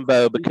punching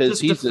Jimbo because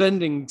he's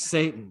defending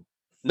Satan.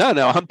 No,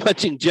 I'm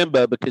punching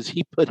Jimbo because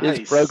he put his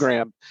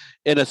program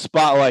in a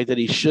spotlight that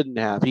he shouldn't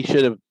have. He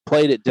should have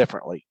played it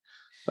differently.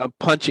 I'm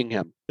punching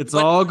him. It's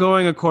all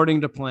going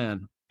according to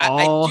plan.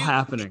 All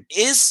happening.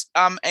 Is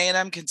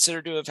A&M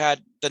considered to have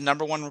had the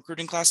number one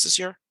recruiting class this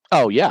year?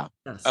 Oh yeah.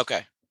 Yes.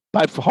 Okay.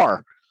 By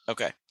far.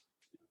 Okay.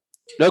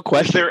 No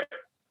question.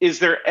 Is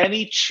there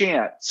any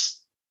chance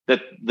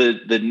that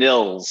the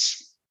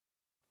Nils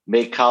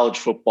make college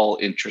football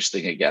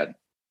interesting again?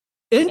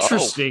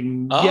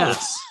 Interesting,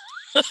 yes.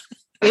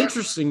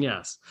 Interesting,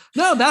 yes.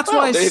 No, that's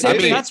why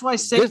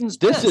Satan's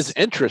this is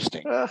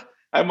interesting.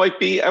 I might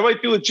be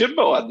with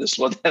Jimbo on this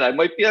one. Then I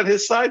might be on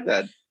his side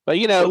then. But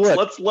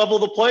let's level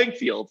the playing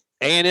field.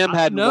 A&M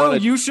had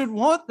you should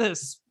want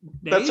this.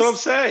 Nace. That's what I'm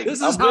saying.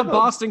 This is how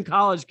Boston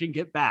College can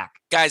get back.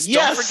 Guys,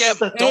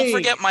 don't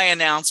forget my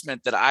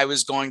announcement that I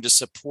was going to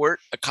support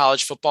a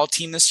college football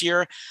team this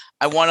year.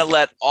 I want to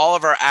let all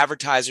of our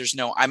advertisers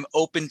know I'm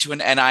open to an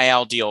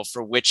NIL deal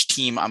for which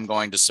team I'm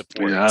going to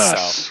support.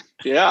 Yes. So.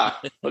 Yeah.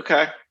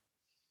 Okay.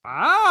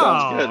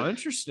 Wow.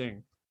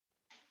 Interesting.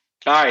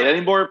 All right.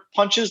 Any more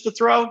punches to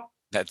throw?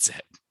 That's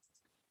it.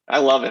 I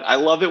love it. I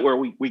love it where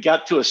we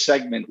got to a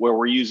segment where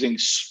we're using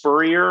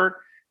Spurrier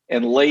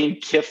and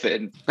Lane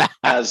Kiffin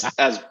as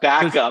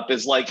backup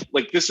is like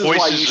this is Voices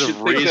why you should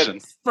think reason.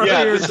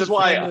 that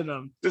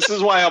this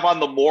is why I'm on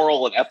the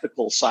moral and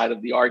ethical side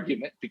of the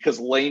argument because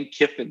Lane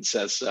Kiffin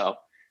says so.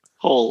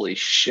 Holy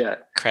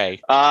shit. Okay.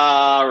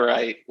 All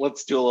right.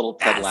 Let's do a little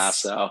Ted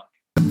Lasso.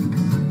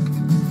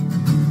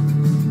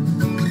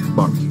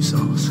 Barbecue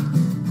sauce.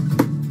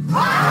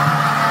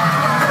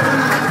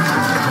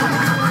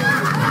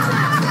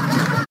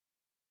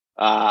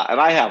 And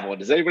I have one.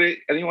 Does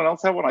anyone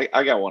else have one?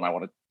 I got one I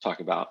want to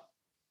talk about.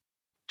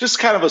 Just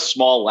kind of a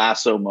small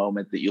lasso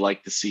moment that you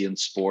like to see in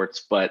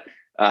sports, but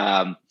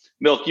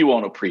Milk, you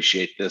won't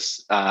appreciate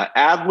this.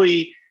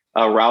 Adley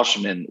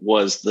Rauschman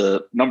was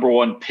the number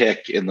one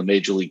pick in the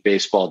Major League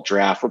Baseball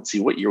draft. Let's see,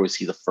 what year was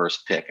he the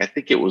first pick? I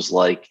think it was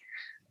like,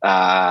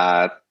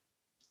 what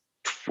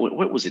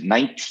was it,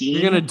 19?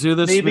 You're going to do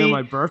this maybe? for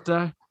my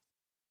birthday?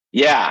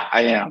 Yeah,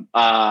 I am.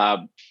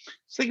 I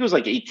think it was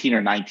like 18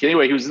 or 19.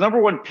 Anyway, he was the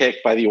number one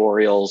pick by the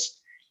Orioles.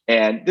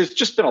 And there's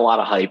just been a lot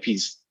of hype.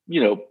 He's,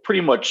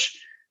 pretty much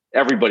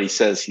everybody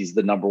says he's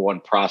the number one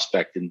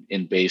prospect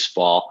in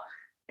baseball.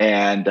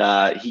 And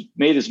he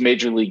made his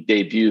major league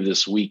debut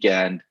this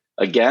weekend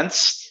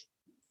against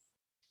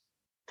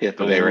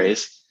Tampa Bay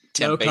Rays.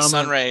 Tampa Bay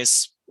Sun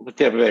Rays. The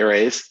Tampa Bay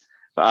Rays.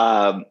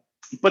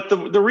 But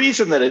the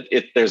reason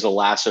that there's a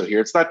lasso here,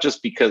 it's not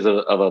just because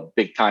of a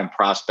big time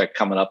prospect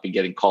coming up and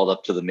getting called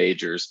up to the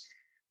majors.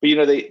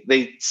 But,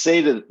 they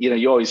say that,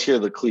 you always hear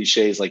the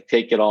cliches like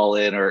take it all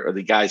in, or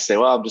the guys say,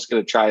 well, I'm just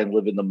going to try and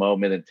live in the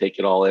moment and take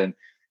it all in.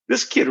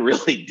 This kid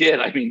really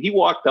did. I mean, he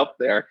walked up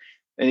there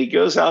and he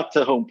goes out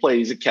to home plate.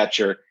 He's a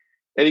catcher.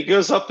 And he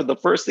goes up and the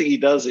first thing he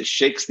does is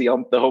shakes the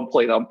home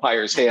plate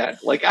umpire's hand.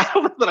 Like, I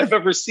don't know that I've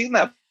ever seen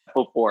that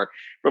before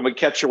from a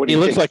catcher when he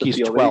looks like he's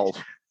 12.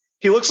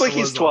 He looks like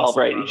he's 12,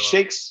 right? He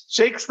shakes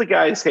the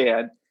guy's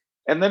hand,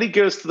 and then he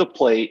goes to the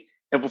plate.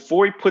 And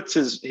before he puts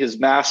his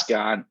mask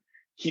on,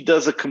 he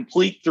does a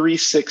complete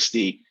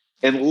 360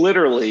 and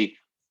literally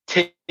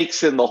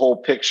takes in the whole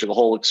picture, the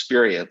whole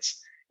experience.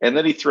 And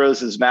then he throws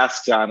his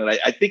mask on. And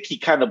I think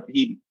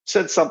he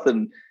said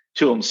something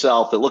to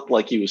himself that looked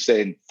like he was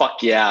saying,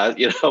 fuck yeah.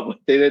 But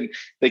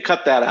they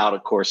cut that out,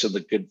 of course, in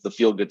the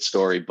feel good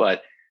story,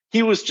 but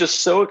he was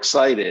just so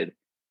excited.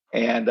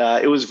 And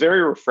it was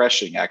very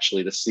refreshing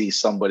actually to see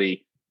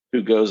somebody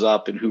who goes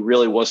up and who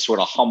really was sort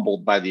of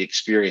humbled by the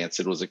experience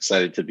and was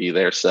excited to be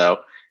there.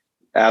 So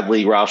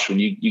Adley Rauschman,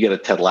 you get a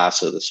Ted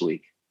Lasso this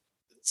week.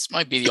 This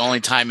might be the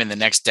only time in the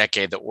next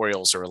decade the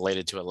Orioles are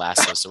related to a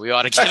lasso, so we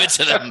ought to give it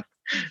to them.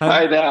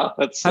 I know.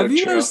 That's so Have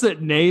you true. noticed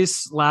that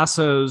Nace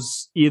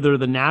lassos either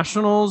the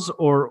Nationals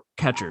or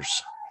catchers?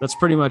 That's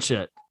pretty much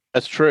it.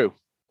 That's true.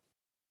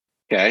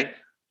 Okay.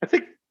 I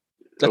think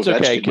that's Ovechkin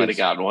okay. Might have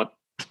gotten one.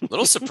 A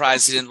little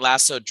surprised he didn't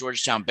lasso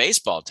Georgetown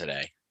baseball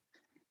today.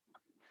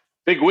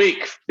 Big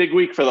week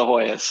for the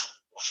Hoyas.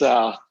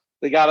 So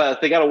They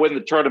gotta win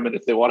the tournament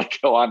if they want to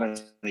go on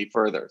any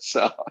further.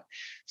 So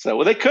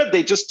well, they could.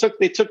 They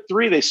took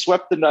 3. They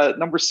swept the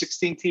number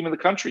 16 team in the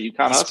country.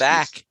 UConn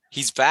Huskies.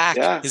 He's back.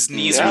 Yeah. His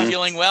knees are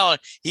feeling well.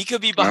 He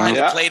could be behind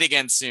the plate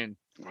again soon.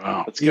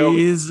 Wow. Let's go.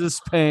 Jesus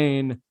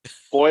pain.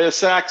 Boya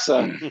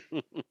Saxa.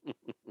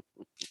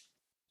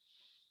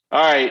 All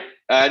right.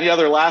 Any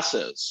other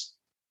lassos?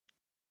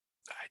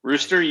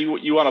 Rooster,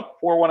 you want to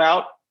pour one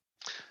out?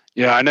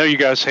 Yeah, I know you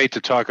guys hate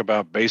to talk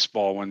about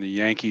baseball when the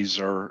Yankees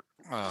are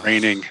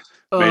reigning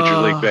Major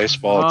League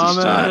Baseball at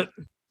this time.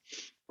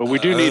 But we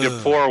do need to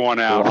pour one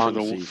out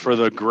for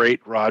the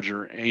great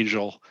Roger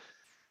Angel.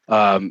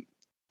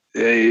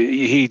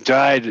 He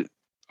died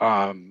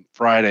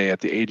Friday at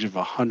the age of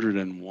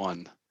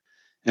 101.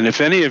 And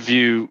if any of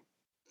you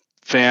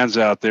fans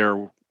out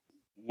there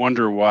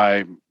wonder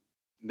why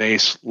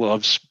Nace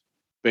loves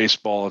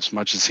baseball as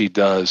much as he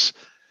does,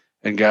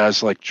 and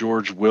guys like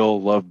George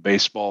Will love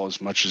baseball as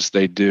much as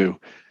they do,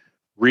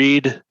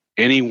 read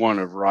any one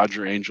of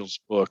Roger Angel's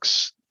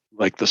books,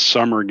 like The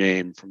Summer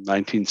Game from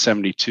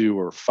 1972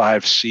 or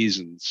 5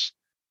 Seasons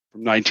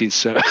from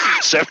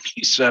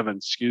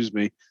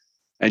 1977,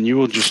 and you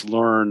will just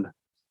learn,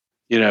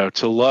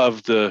 to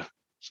love the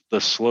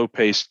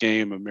slow-paced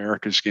game,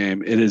 America's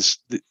game. It is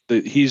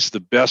he's the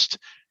best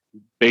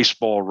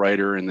baseball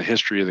writer in the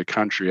history of the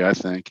country, I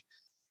think,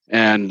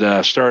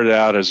 and started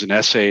out as an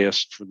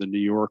essayist for the New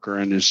Yorker,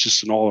 and is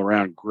just an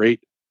all-around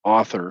great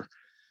author.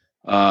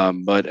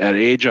 But at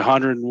age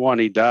 101,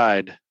 he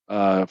died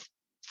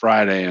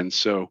Friday, and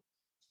so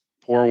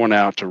pour one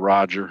out to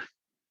Roger.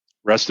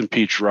 Rest in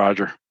peace,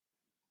 Roger.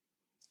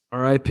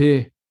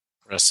 R.I.P.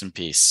 Rest in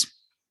peace.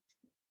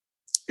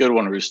 Good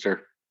one,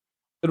 Rooster.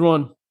 Good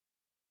one.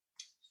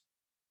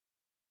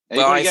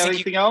 Anybody got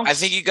anything else? I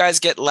think you guys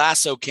get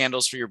lasso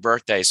candles for your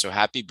birthday, so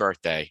happy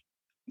birthday.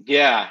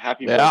 Yeah,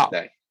 happy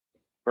birthday.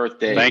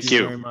 Birthday. Thank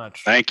you very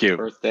much. Thank you.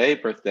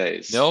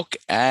 Birthdays. Milk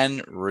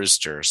and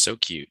Rooster. So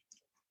cute.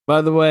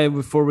 By the way,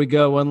 before we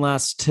go, one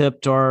last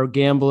tip to our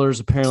gamblers.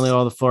 Apparently,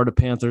 all the Florida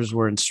Panthers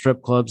were in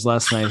strip clubs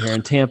last night here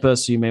in Tampa,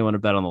 so you may want to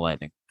bet on the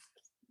Lightning.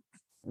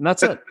 And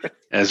that's it.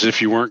 As if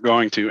you weren't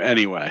going to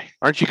anyway.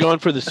 Aren't you going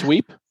for the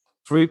sweep?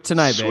 Sweep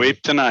tonight, baby.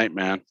 Sweep tonight,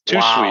 man.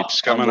 2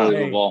 sweeps coming up.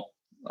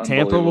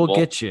 Tampa will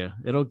get you.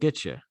 It'll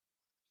get you.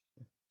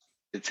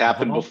 It's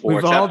happened before.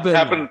 We've all been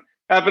happened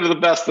to the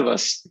best of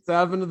us. It's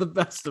happened to the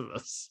best of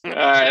us. All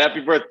right.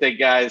 Happy birthday,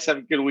 guys. Have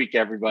a good week,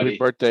 everybody. Happy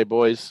birthday,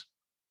 boys.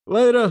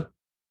 Later.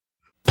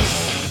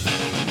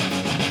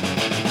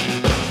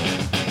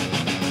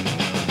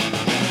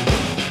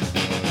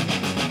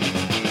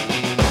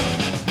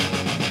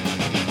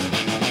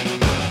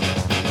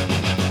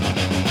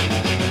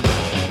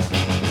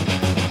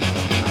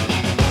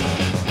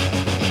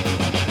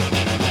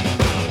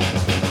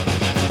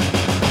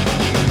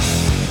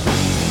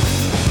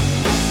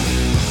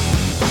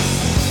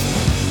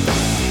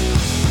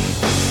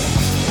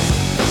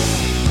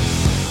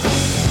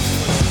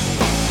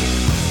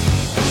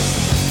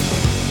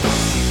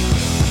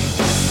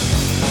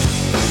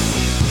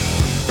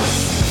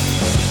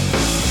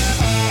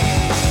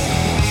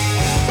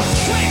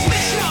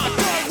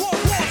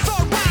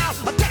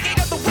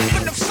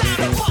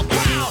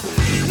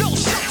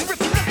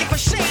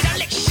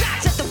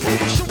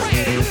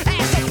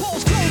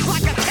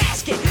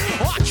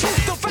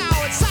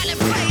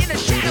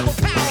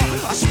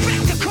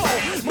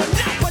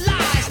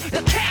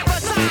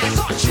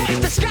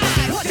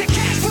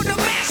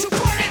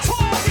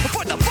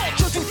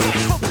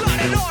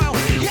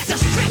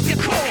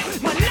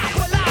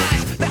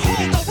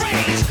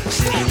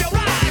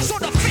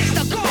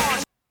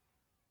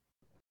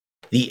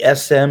 The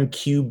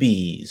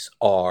SMQBs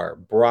are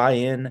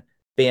Brian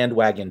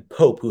Bandwagon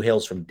Pope, who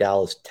hails from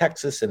Dallas,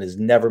 Texas, and has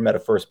never met a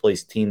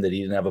first-place team that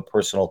he didn't have a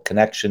personal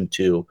connection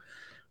to.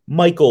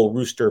 Michael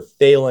Rooster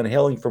Phelan,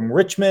 hailing from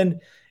Richmond,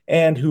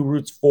 and who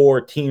roots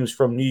for teams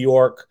from New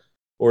York,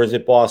 or is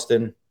it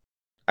Boston?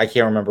 I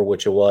can't remember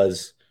which it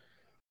was.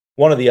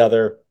 One or the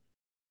other.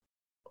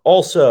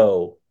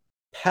 Also,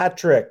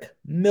 Patrick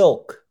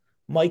Milk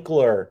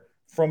Michler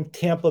from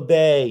Tampa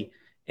Bay,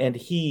 and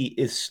he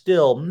is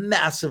still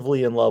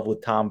massively in love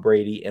with Tom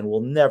Brady and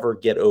will never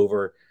get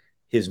over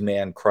his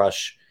man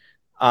crush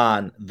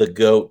on the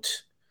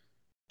GOAT.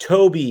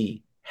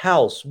 Toby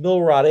House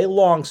Milrod, a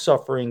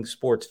long-suffering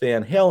sports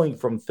fan hailing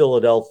from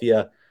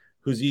Philadelphia,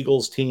 whose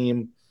Eagles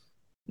team,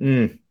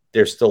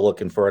 they're still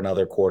looking for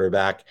another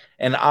quarterback.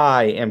 And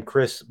I am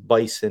Chris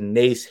Bison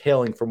Nace,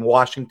 hailing from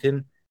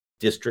Washington,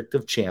 District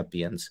of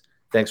Champions.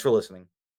 Thanks for listening.